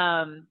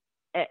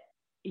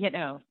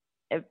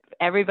 If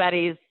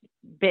everybody's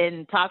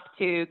been talked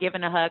to,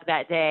 given a hug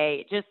that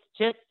day, just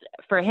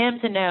for him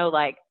to know,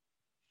 like,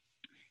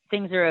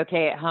 things are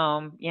okay at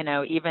home,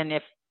 even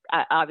if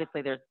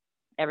obviously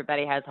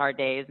everybody has hard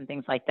days and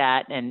things like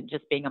that. And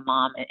just being a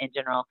mom in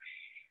general,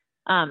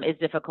 is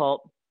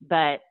difficult,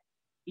 but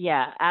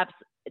yeah,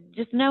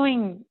 just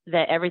knowing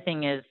that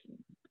everything is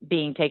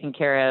being taken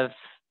care of,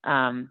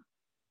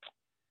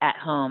 at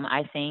home,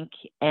 I think.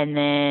 And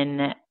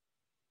then,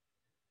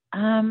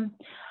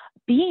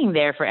 being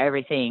there for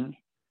everything.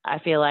 I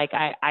feel like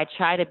I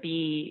try to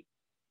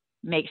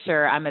make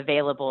sure I'm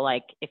available.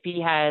 Like, if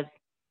he has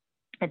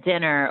a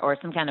dinner or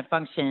some kind of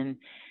function,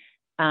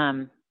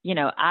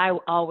 I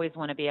always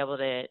want to be able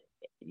to,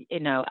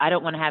 I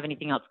don't want to have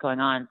anything else going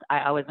on.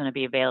 I always want to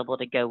be available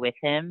to go with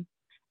him,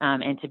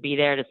 and to be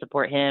there to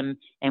support him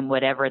and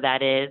whatever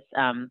that is,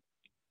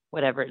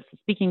 whatever it's a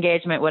speaking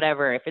engagement,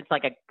 whatever. If it's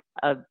like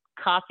a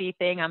coffee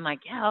thing, I'm like,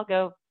 yeah, I'll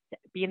go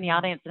be in the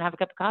audience and have a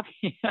cup of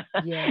coffee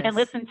and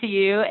listen to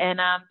you.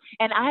 And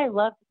I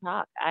love to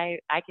talk. I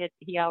could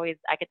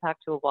talk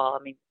to a wall.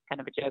 I mean, kind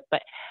of a joke,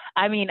 but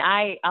I mean,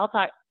 I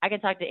can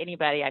talk to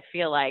anybody, I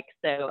feel like.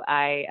 So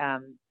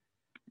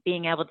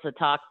being able to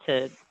talk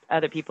to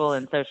other people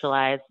and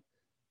socialize,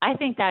 I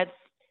think it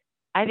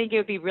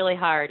would be really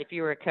hard if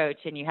you were a coach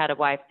and you had a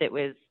wife that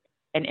was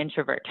an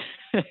introvert.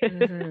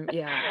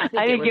 Yeah.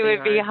 I think it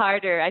would be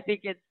harder. I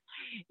think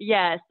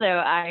so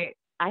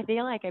I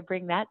feel like I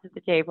bring that to the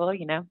table,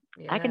 Yes.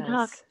 I can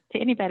talk to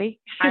anybody.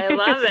 I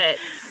love it.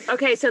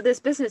 Okay. So this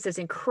business is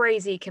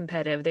crazy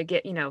competitive. They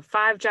get,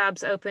 5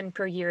 jobs open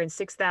per year and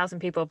 6,000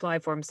 people apply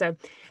for them. So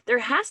there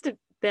has to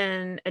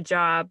been a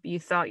job you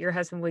thought your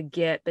husband would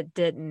get, but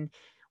didn't.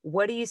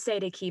 What do you say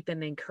to keep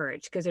him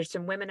encouraged? Because there's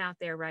some women out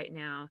there right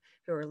now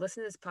who are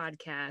listening to this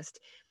podcast,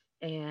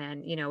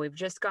 and, we've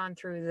just gone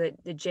through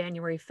the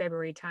January,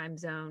 February time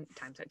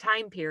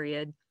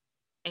period,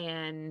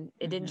 and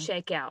it didn't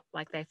shake out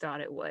like they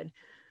thought it would.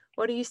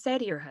 What do you say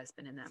to your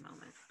husband in that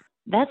moment?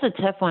 That's a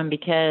tough one,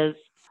 because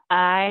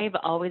I've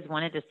always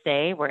wanted to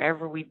stay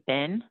wherever we've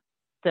been.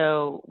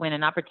 So when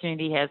an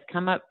opportunity has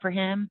come up for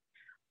him,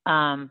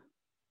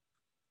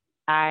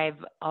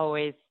 I've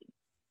always,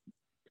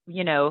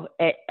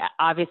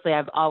 obviously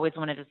I've always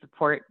wanted to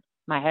support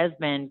my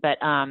husband, but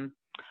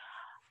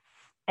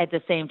at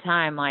the same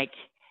time, like,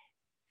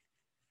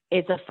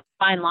 it's a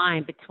fine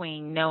line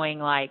between knowing,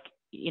 like,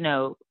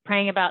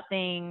 praying about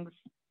things,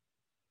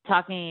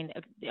 talking,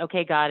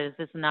 okay, God, is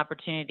this an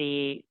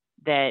opportunity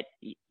that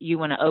you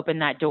want to open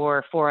that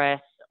door for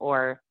us,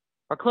 or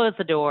close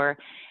the door?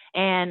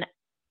 And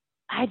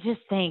I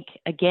just think,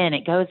 again,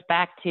 it goes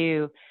back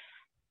to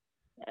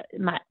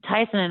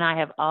Tyson and I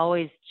have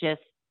always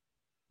just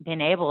been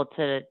able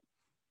to,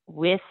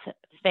 with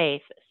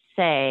faith,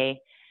 say,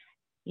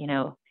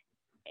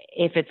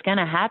 if it's going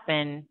to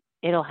happen,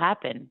 it'll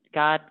happen.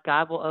 God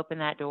will open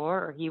that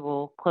door, or he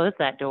will close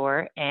that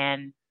door.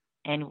 And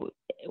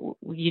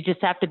you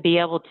just have to be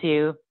able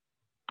to,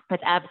 with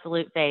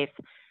absolute faith,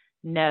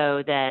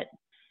 know that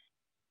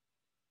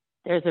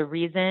there's a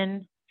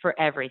reason for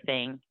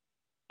everything,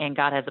 and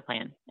God has a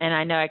plan. And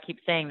I know I keep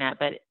saying that,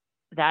 but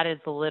that is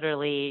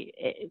literally,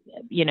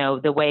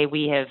 the way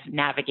we have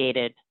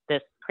navigated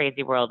this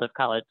crazy world of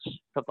college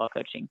football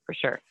coaching, for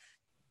sure.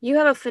 You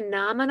have a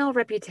phenomenal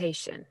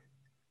reputation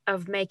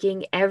of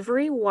making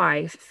every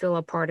wife feel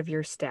a part of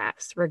your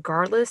staffs,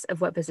 regardless of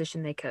what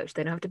position they coach.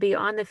 They don't have to be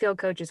on the field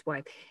coach's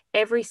wife.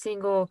 Every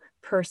single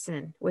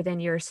person within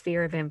your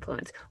sphere of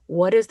influence.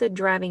 What is the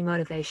driving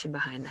motivation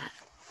behind that?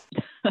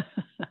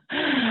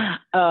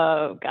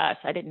 Oh gosh,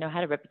 I didn't know I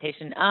had a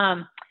reputation.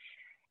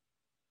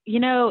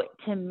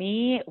 To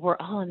me, we're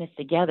all in this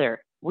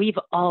together. We've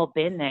all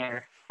been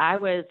there. I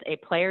was a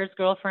player's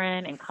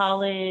girlfriend in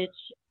college,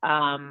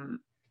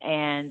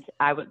 and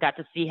I got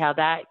to see how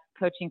that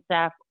coaching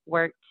staff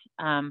worked.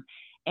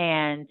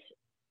 And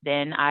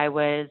then I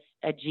was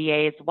a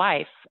GA's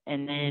wife,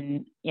 and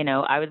then, you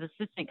know, I was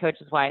assistant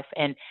coach's wife.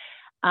 And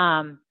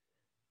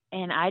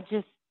I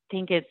just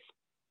think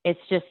it's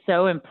just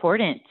so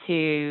important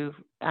to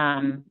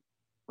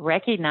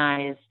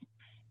recognize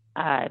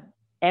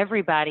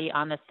everybody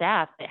on the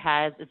staff that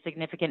has a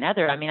significant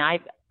other. I mean,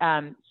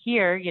 I've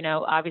here, you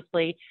know,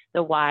 obviously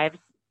the wives,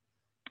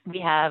 we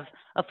have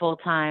a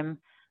full-time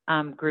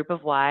group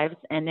of wives,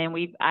 and then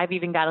I've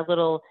even got a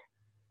little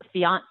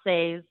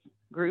fiancés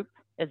group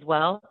as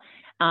well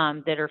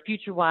that are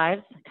future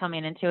wives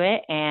coming into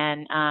it,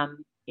 and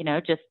you know,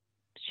 just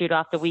shoot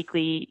off the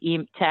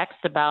weekly text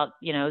about,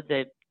 you know,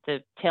 the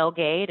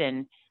tailgate,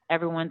 and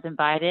everyone's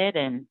invited,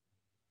 and,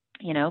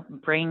 you know,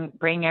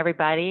 bring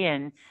everybody,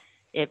 and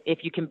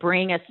if you can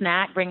bring a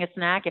snack, bring a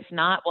snack. If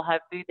not, we'll have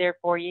food there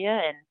for you.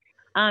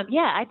 And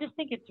yeah, I just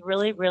think it's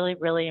really, really,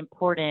 really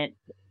important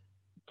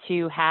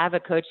to have a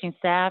coaching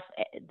staff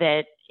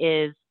that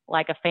is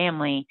like a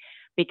family,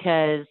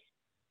 because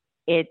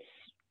it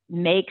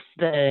makes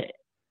the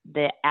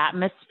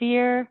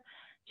atmosphere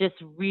just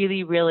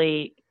really,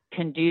 really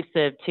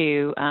conducive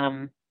to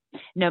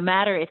no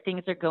matter if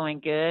things are going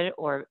good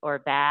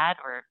or bad,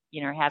 or,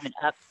 you know, having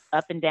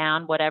up and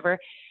down, whatever,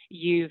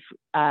 you've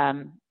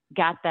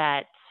got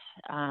that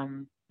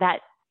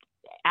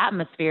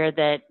atmosphere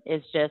that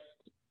is just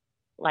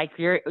like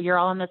you're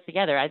all in this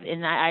together. I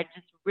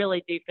just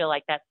really do feel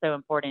like that's so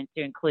important,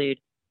 to include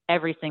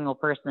every single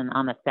person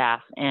on the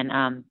staff, and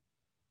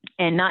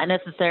not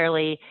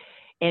necessarily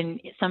in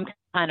some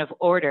kind of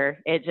order.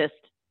 It just,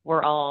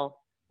 we're all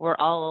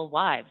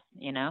wives,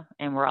 you know,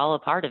 and we're all a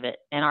part of it.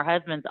 And our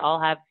husbands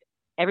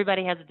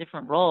everybody has a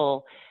different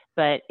role,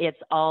 but it's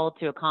all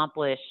to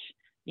accomplish,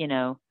 you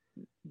know,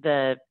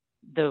 the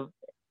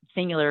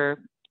singular,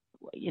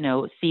 you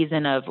know,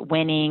 season of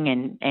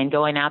winning and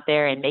going out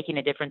there and making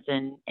a difference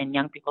in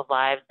young people's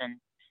lives.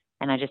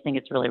 And I just think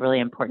it's really, really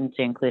important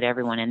to include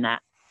everyone in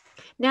that.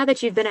 Now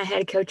that you've been a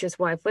head coach's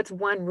wife, what's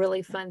one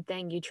really fun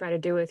thing you try to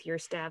do with your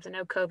staff? I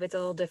know COVID's a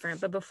little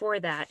different, but before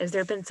that, has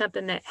there been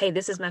something that, hey,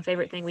 this is my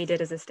favorite thing we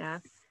did as a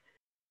staff?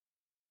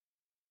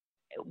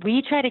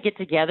 We try to get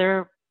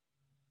together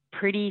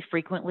pretty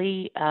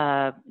frequently,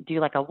 do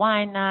like a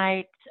wine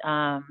night.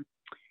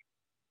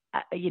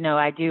 You know,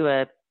 I do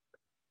a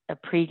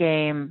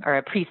pregame or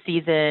a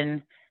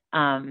preseason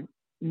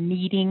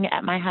meeting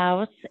at my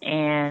house,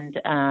 and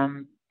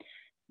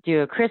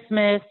do a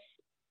Christmas,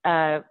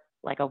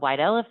 like a white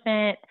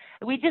elephant.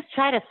 We just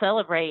try to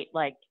celebrate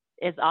like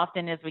as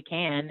often as we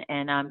can,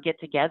 and get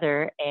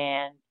together.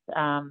 And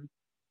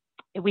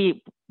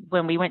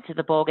when we went to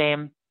the bowl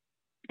game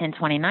in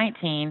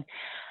 2019,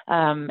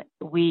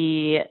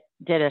 we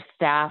did a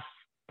staff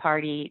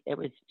party. It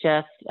was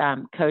just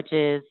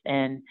coaches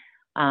and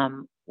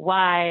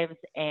wives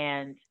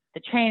and the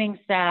training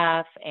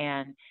staff,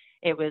 and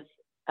it was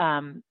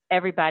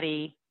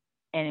everybody.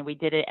 And we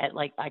did it at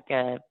like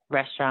a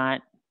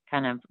restaurant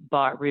kind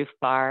of roof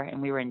bar,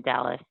 and we were in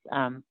Dallas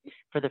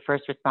for the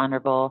First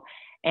Responder Bowl.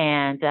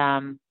 And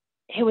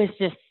it was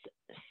just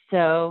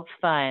so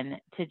fun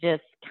to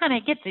just kind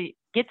of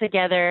get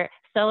together,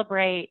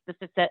 celebrate the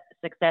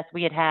success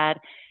we had,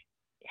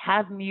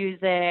 have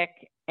music,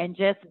 and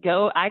just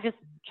go. I just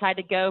tried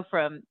to go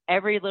from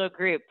every little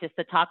group just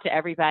to talk to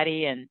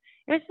everybody, and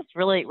it was just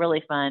really,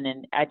 really fun.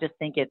 And I just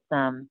think it's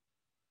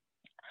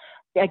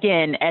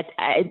again,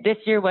 this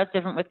year was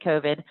different with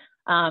COVID.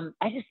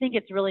 I just think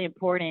it's really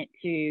important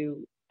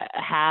to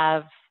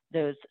have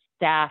those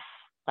staff,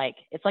 like,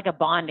 it's like a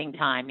bonding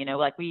time, you know,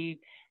 like the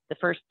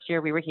first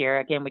year we were here,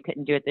 again, we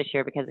couldn't do it this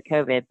year because of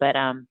COVID, but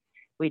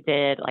we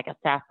did like a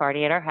staff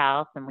party at our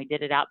house, and we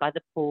did it out by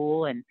the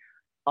pool, and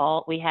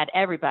we had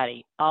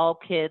everybody, all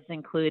kids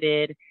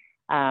included.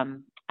 I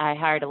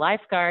hired a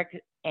lifeguard,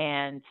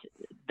 and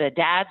the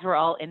dads were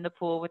all in the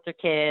pool with their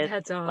kids.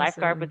 That's awesome.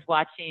 Lifeguard was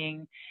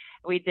watching.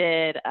 We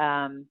did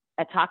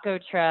a taco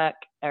truck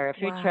or a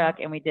food truck,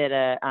 and we did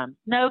a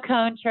snow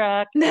cone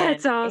truck.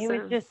 That's awesome.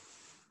 It was just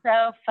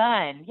so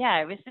fun.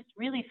 Yeah, it was just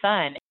really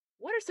fun.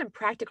 What are some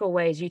practical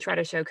ways you try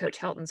to show Coach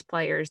Helton's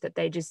players that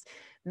they just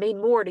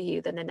mean more to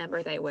you than the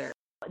number they wear?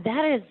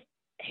 That is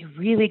a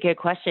really good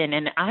question.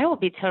 And I will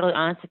be totally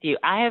honest with you.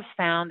 I have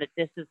found that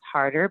this is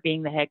harder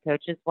being the head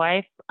coach's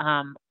wife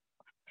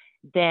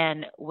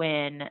than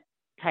when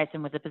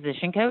Tyson was a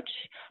position coach,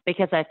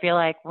 because I feel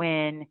like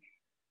when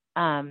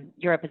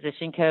you're a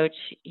position coach,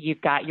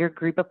 you've got your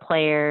group of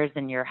players,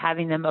 and you're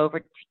having them over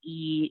to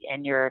eat,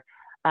 and you're,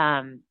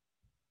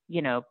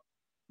 you know,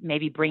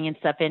 maybe bringing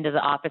stuff into the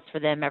office for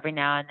them every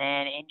now and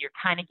then, and you're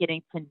kind of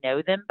getting to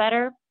know them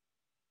better.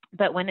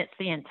 But when it's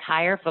the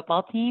entire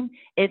football team,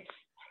 it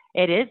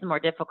is more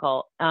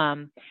difficult.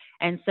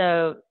 And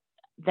so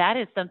that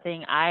is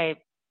something I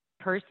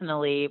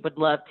personally would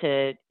love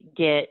to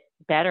get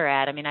better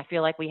at. I mean, I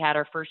feel like we had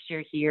our first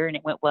year here and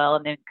it went well,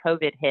 and then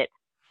COVID hit,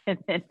 and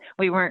then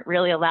we weren't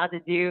really allowed to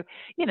do,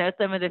 you know,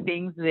 some of the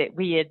things that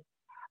we had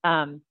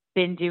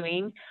been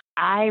doing.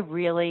 I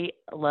really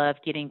love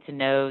getting to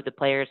know the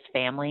players'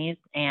 families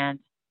and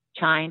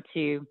trying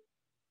to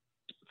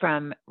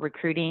from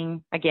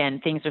recruiting.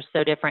 Again, things are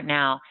so different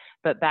now,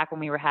 but back when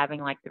we were having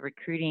like the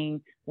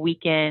recruiting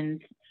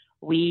weekends,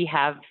 we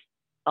have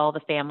all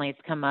the families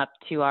come up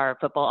to our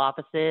football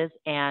offices,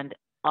 and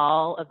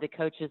all of the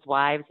coaches'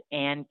 wives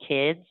and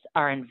kids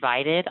are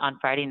invited on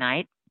Friday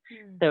nights.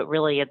 So it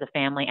really is a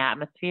family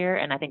atmosphere.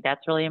 And I think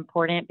that's really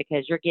important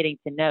because you're getting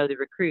to know the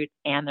recruits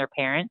and their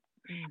parents.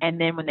 And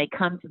then when they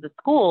come to the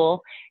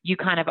school, you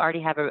kind of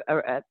already have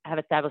have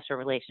established a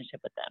relationship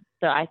with them.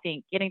 So I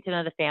think getting to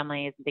know the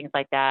families and things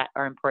like that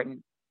are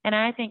important. And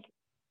I think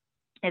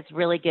it's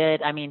really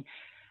good. I mean,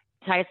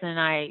 Tyson and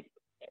I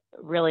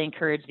really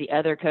encourage the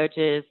other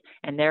coaches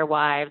and their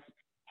wives.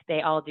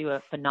 They all do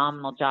a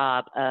phenomenal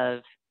job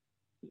of,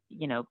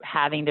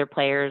 having their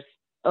players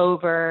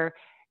over,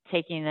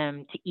 taking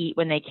them to eat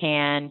when they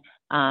can,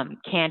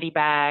 candy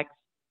bags,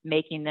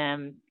 making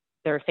them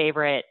their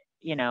favorite,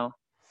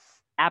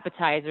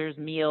 appetizers,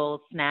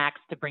 meals,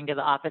 snacks to bring to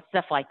the office,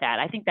 stuff like that.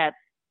 I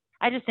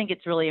just think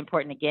it's really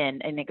important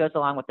again, and it goes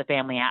along with the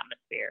family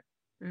atmosphere.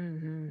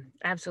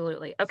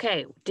 Absolutely.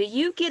 Okay. Do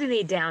you get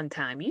any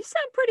downtime? You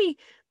sound pretty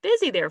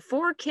busy there.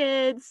 4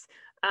 kids.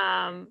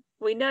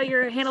 We know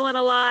you're handling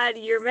a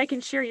lot. You're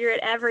making sure you're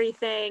at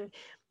everything.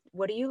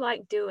 What do you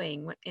like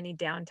doing? Any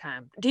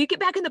downtime? Do you get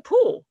back in the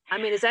pool? I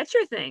mean, is that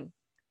your thing?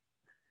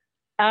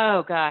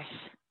 Oh gosh.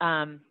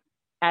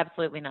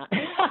 Absolutely not.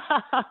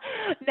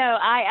 No,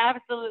 I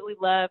absolutely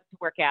love to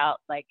work out.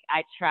 Like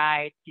I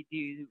try to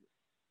do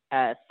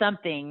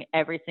something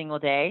every single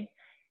day.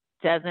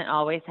 Doesn't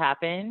always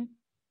happen.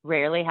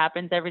 Rarely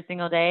happens every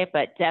single day,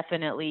 but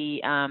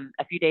definitely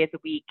a few days a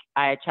week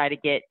I try to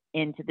get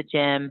into the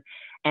gym.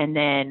 And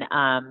then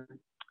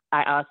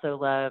I also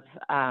love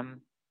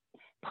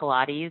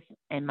Pilates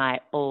in my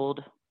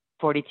old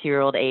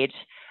 42-year-old age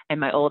and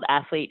my old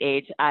athlete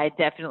age. I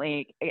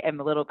definitely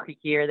am a little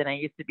creakier than I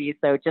used to be.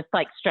 So just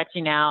like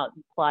stretching out,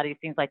 Pilates,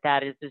 things like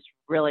that is just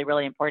really,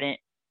 really important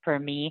for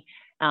me.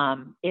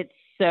 It's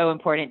so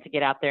important to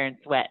get out there and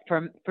sweat.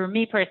 For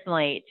me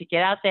personally, to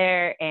get out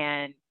there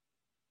and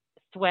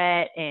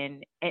sweat,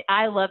 and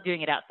I love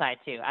doing it outside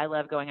too. I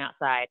love going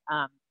outside.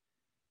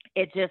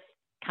 It just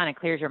kind of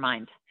clears your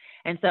mind.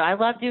 And so I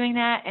love doing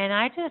that. And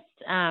I just,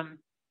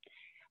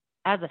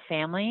 as a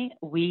family,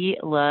 we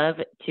love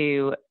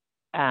to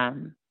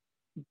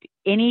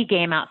any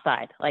game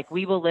outside. Like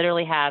we will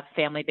literally have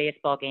family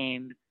baseball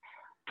games,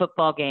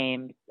 football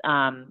games.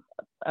 I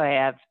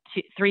have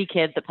 3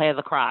 kids that play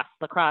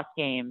lacrosse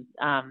games.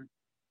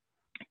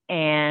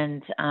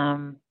 And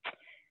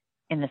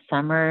in the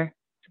summer,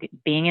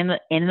 being in the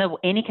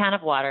any kind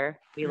of water,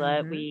 we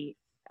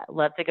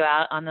love to go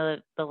out on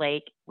the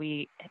lake.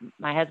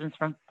 My husband's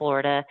from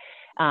Florida,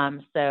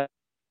 so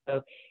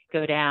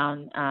go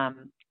down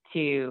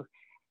to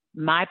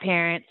my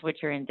parents,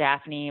 which are in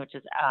Daphne, which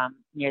is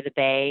near the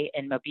bay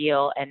in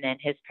Mobile, and then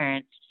his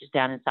parents just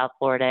down in South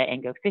Florida,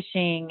 and go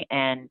fishing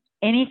and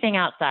anything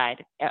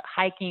outside.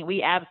 Hiking,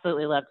 we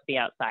absolutely love to be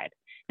outside.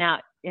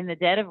 Now, in the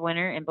dead of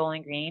winter in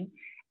Bowling Green,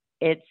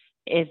 if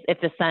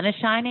the sun is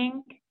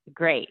shining,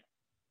 great.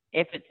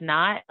 If it's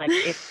not,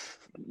 it's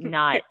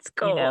not it's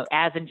cold.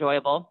 as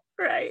enjoyable.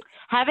 Right.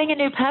 Having a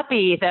new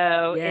puppy,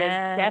 though, is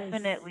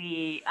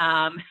definitely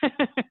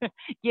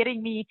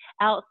getting me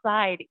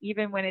outside,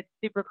 even when it's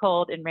super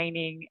cold and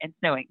raining and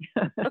snowing.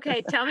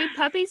 Okay, tell me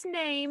puppy's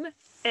name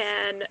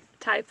and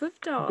type of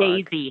dog.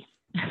 Daisy.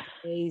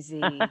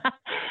 Daisy.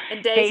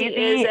 And Daisy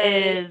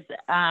is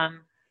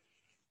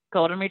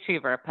golden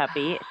retriever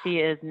puppy. She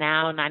is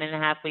now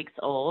 9.5 weeks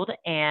old,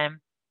 and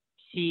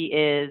she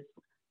is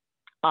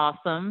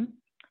awesome.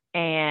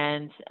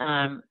 And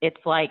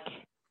it's like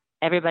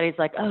everybody's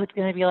like, oh, it's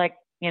going to be like,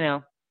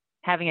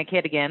 having a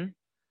kid again.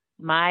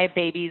 My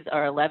babies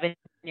are 11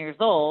 years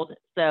old.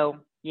 So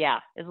yeah,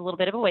 it's a little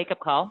bit of a wake up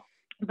call,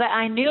 but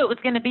I knew it was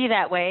going to be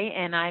that way.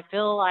 And I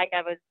feel like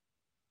I was,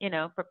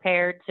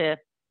 prepared to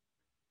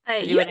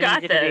do what I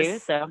needed to do.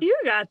 So you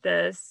got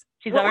this.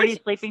 She's already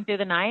sleeping through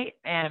the night,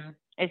 and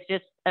it's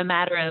just a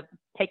matter of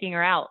taking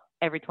her out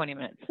every 20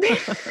 minutes.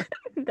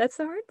 That's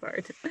the hard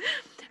part.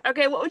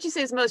 Okay. What would you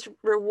say is the most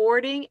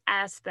rewarding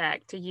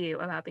aspect to you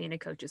about being a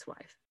coach's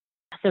wife?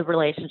 The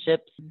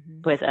relationships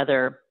with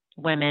other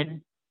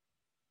women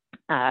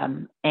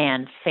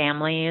and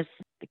families,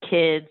 the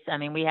kids. I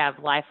mean, we have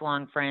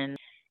lifelong friends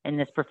in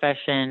this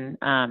profession.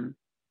 And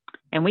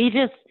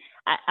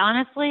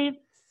honestly,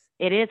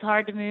 it is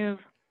hard to move,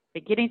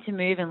 but getting to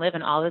move and live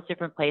in all those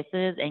different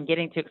places and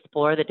getting to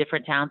explore the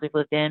different towns we've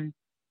lived in.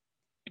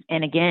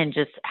 And again,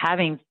 just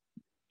having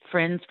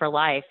friends for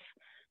life,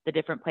 the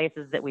different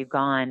places that we've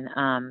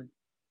gone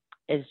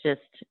is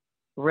just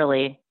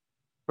really,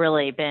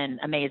 really been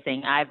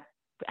amazing. I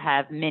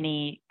have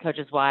many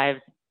coaches'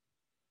 wives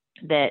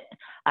that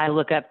I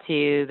look up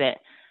to, that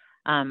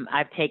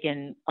I've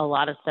taken a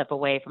lot of stuff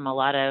away from a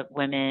lot of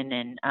women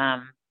and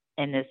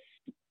in this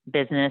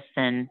business.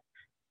 And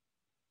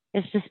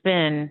it's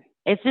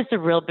just a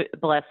real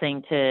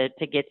blessing to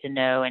get to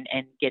know and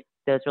get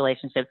those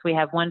relationships. We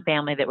have one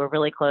family that we're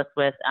really close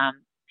with,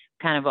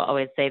 kind of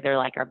always say they're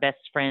like our best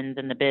friends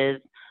in the biz,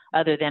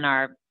 other than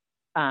our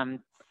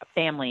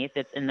family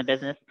that's in the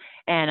business.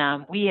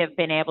 And we have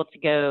been able to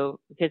go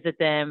visit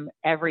them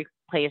every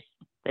place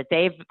that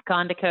they've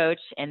gone to coach,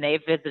 and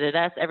they've visited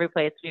us every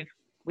place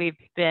we've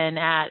been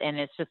at. And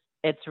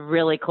it's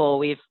really cool.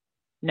 We've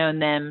known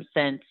them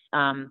since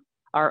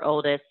our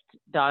oldest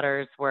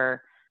daughters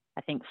were,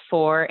 I think,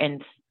 4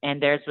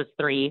 and theirs was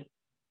 3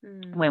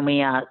 when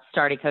we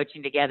started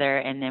coaching together.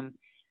 And then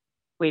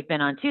we've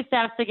been on 2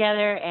 staffs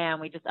together, and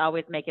we just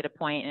always make it a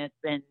point, and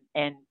it's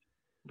been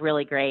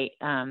really great.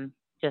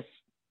 Just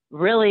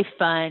really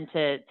fun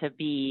to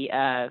be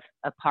a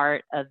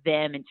part of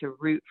them and to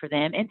root for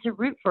them and to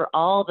root for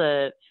all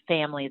the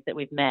families that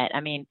we've met.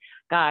 I mean,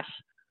 gosh,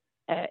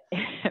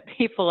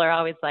 people are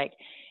always like,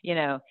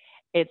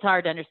 it's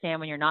hard to understand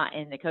when you're not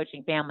in the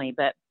coaching family,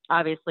 but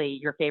obviously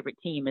your favorite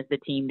team is the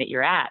team that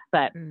you're at.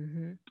 But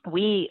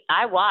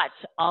I watch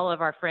all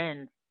of our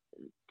friends'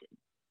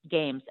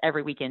 games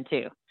every weekend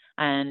too.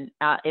 And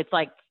it's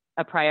like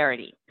a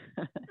priority.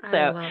 So,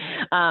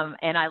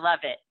 and I love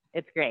it.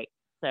 It's great.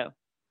 So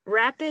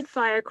rapid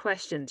fire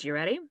questions. You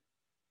ready?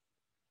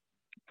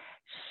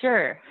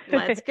 Sure.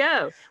 Let's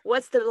go.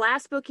 What's the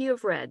last book you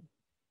have read?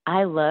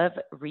 I love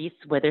Reese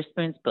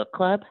Witherspoon's book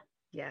club.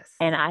 Yes.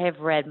 And I have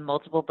read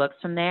multiple books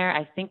from there.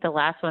 I think the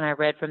last one I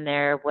read from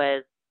there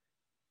was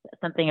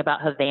something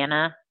about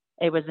Havana.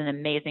 It was an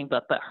amazing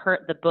book, but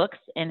the books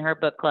in her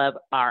book club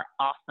are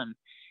awesome.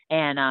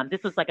 And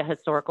this was like a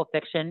historical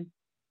fiction.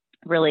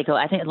 Really cool.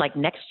 I think like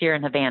Next Year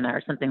in Havana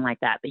or something like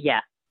that. But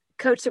yeah.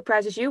 Coach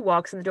surprises you,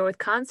 walks in the door with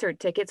concert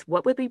tickets.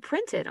 What would be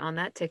printed on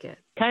that ticket?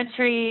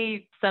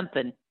 Country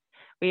something.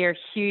 We are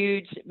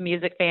huge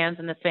music fans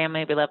in this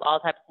family. We love all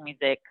types of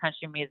music.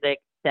 Country music,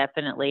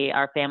 definitely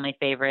our family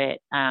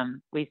favorite.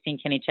 We've seen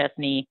Kenny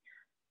Chesney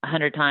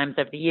 100 times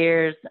over the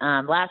years.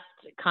 Last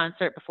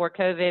concert before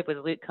COVID was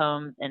Luke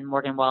Combs and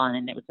Morgan Wallen,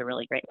 and it was a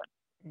really great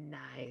one.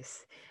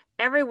 Nice.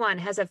 Everyone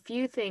has a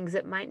few things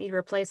that might need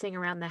replacing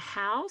around the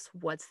house.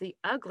 What's the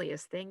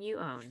ugliest thing you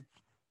own?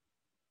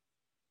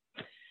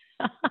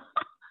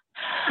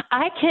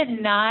 I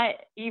cannot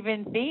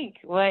even think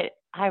what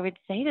I would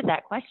say to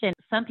that question.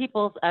 Some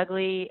people's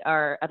ugly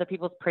are other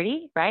people's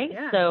pretty, right?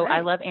 Yeah, so right.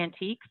 I love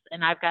antiques,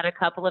 and I've got a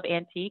couple of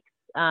antiques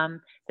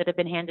that have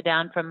been handed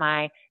down from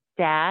my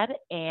dad,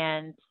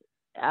 and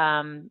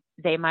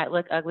they might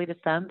look ugly to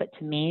some, but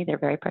to me, they're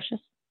very precious.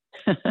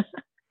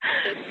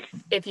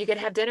 If you could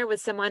have dinner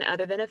with someone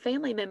other than a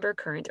family member,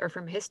 current or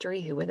from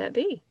history, who would that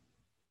be?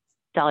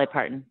 Dolly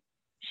Parton.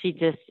 She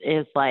just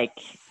is like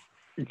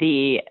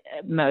the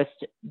most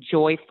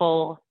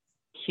joyful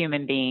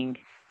human being.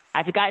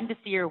 I've gotten to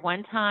see her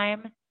one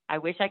time. I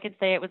wish I could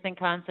say it was in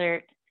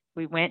concert.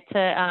 We went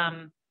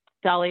to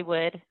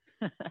Dollywood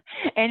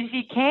and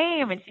she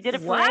came and she did a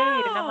parade.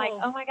 Wow. And I'm like,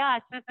 oh my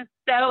gosh, this is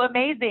so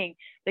amazing.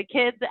 The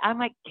kids, I'm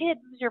like, kids,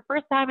 this is your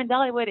first time in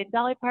Dollywood and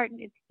Dolly Parton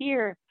is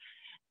here.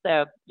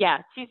 So yeah,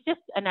 she's just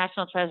a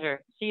national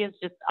treasure. She is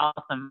just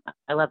awesome.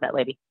 I love that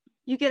lady.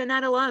 You get a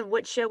night alone.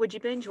 What show would you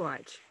binge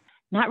watch?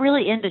 Not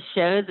really into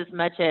shows as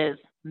much as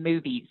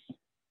movies,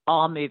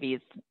 all movies,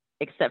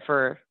 except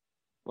for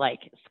like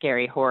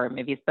scary horror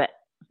movies, but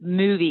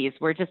movies.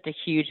 We're just a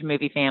huge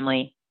movie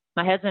family.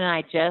 My husband and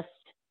I just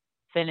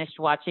finished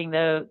watching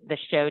the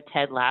show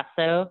Ted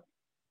Lasso,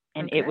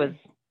 and It was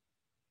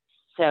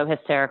so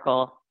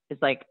hysterical.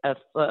 It's like a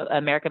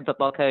American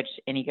football coach,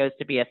 and he goes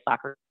to be a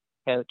soccer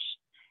coach.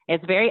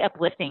 It's very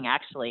uplifting,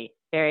 actually.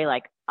 Very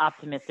like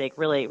optimistic,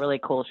 really, really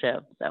cool show.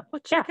 So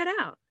well, check it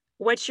out.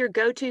 What's your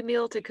go-to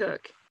meal to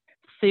cook?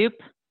 Soup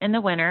in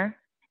the winter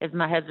is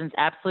my husband's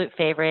absolute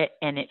favorite,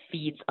 and it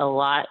feeds a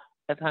lot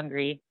of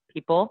hungry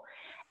people.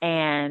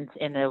 And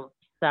in the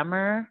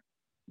summer,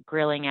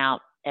 grilling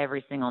out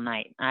every single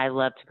night. I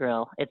love to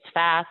grill. It's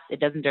fast. It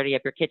doesn't dirty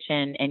up your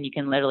kitchen, and you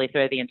can literally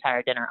throw the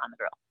entire dinner on the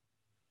grill.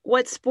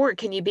 What sport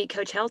can you beat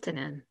Coach Helton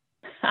in?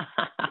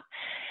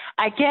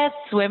 I guess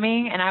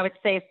swimming, and I would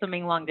say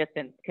swimming long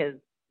distance because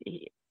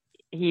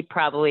he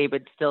probably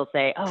would still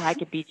say, oh, I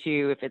could beat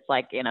you if it's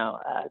like,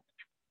 a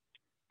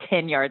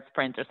 10-yard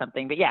sprint or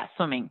something. But yeah,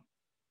 swimming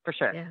for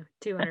sure. Yeah,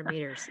 200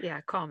 meters. Yeah,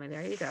 call me.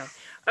 There you go.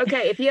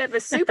 Okay, if you have a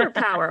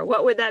superpower,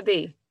 what would that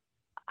be?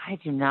 I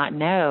do not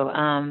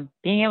know.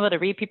 Being able to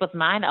read people's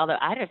mind, although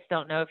I just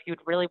don't know if you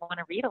would really want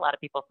to read a lot of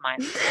people's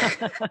minds.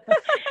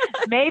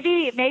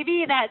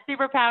 maybe that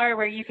superpower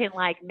where you can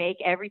like make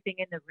everything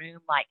in the room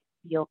like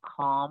feel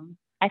calm.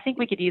 I think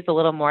we could use a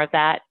little more of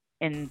that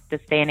in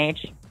this day and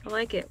age. I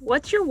like it.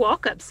 What's your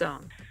walk-up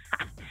song?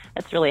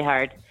 That's really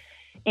hard.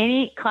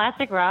 Any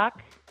classic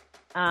rock.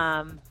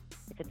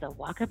 If it's a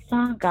walk-up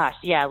song, gosh,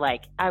 yeah,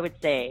 like I would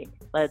say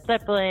Led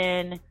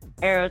Zeppelin,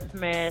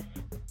 Aerosmith,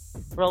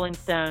 Rolling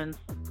Stones,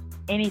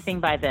 anything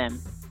by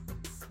them.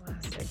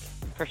 Classic.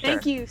 For sure.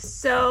 Thank you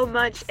so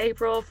much,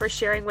 April, for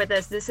sharing with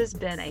us. This has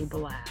been a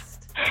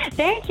blast.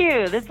 Thank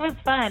you. This was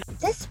fun.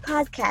 This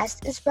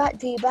podcast is brought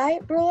to you by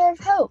Ruler of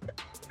Hope.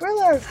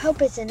 Ruler of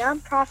Hope is a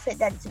nonprofit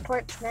that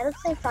supports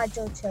medically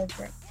fragile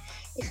children.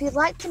 If you'd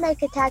like to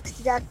make a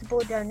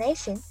tax-deductible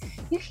donation,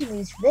 You can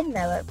use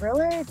Venmo at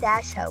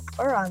Ruler-Hope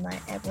or online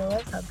at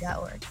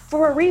rulerofhope.org.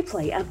 For a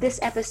replay of this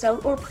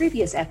episode or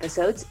previous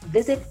episodes,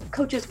 visit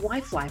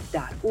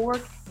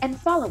coacheswifelife.org and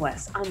follow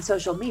us on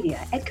social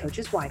media at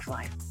Coaches Wife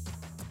Life.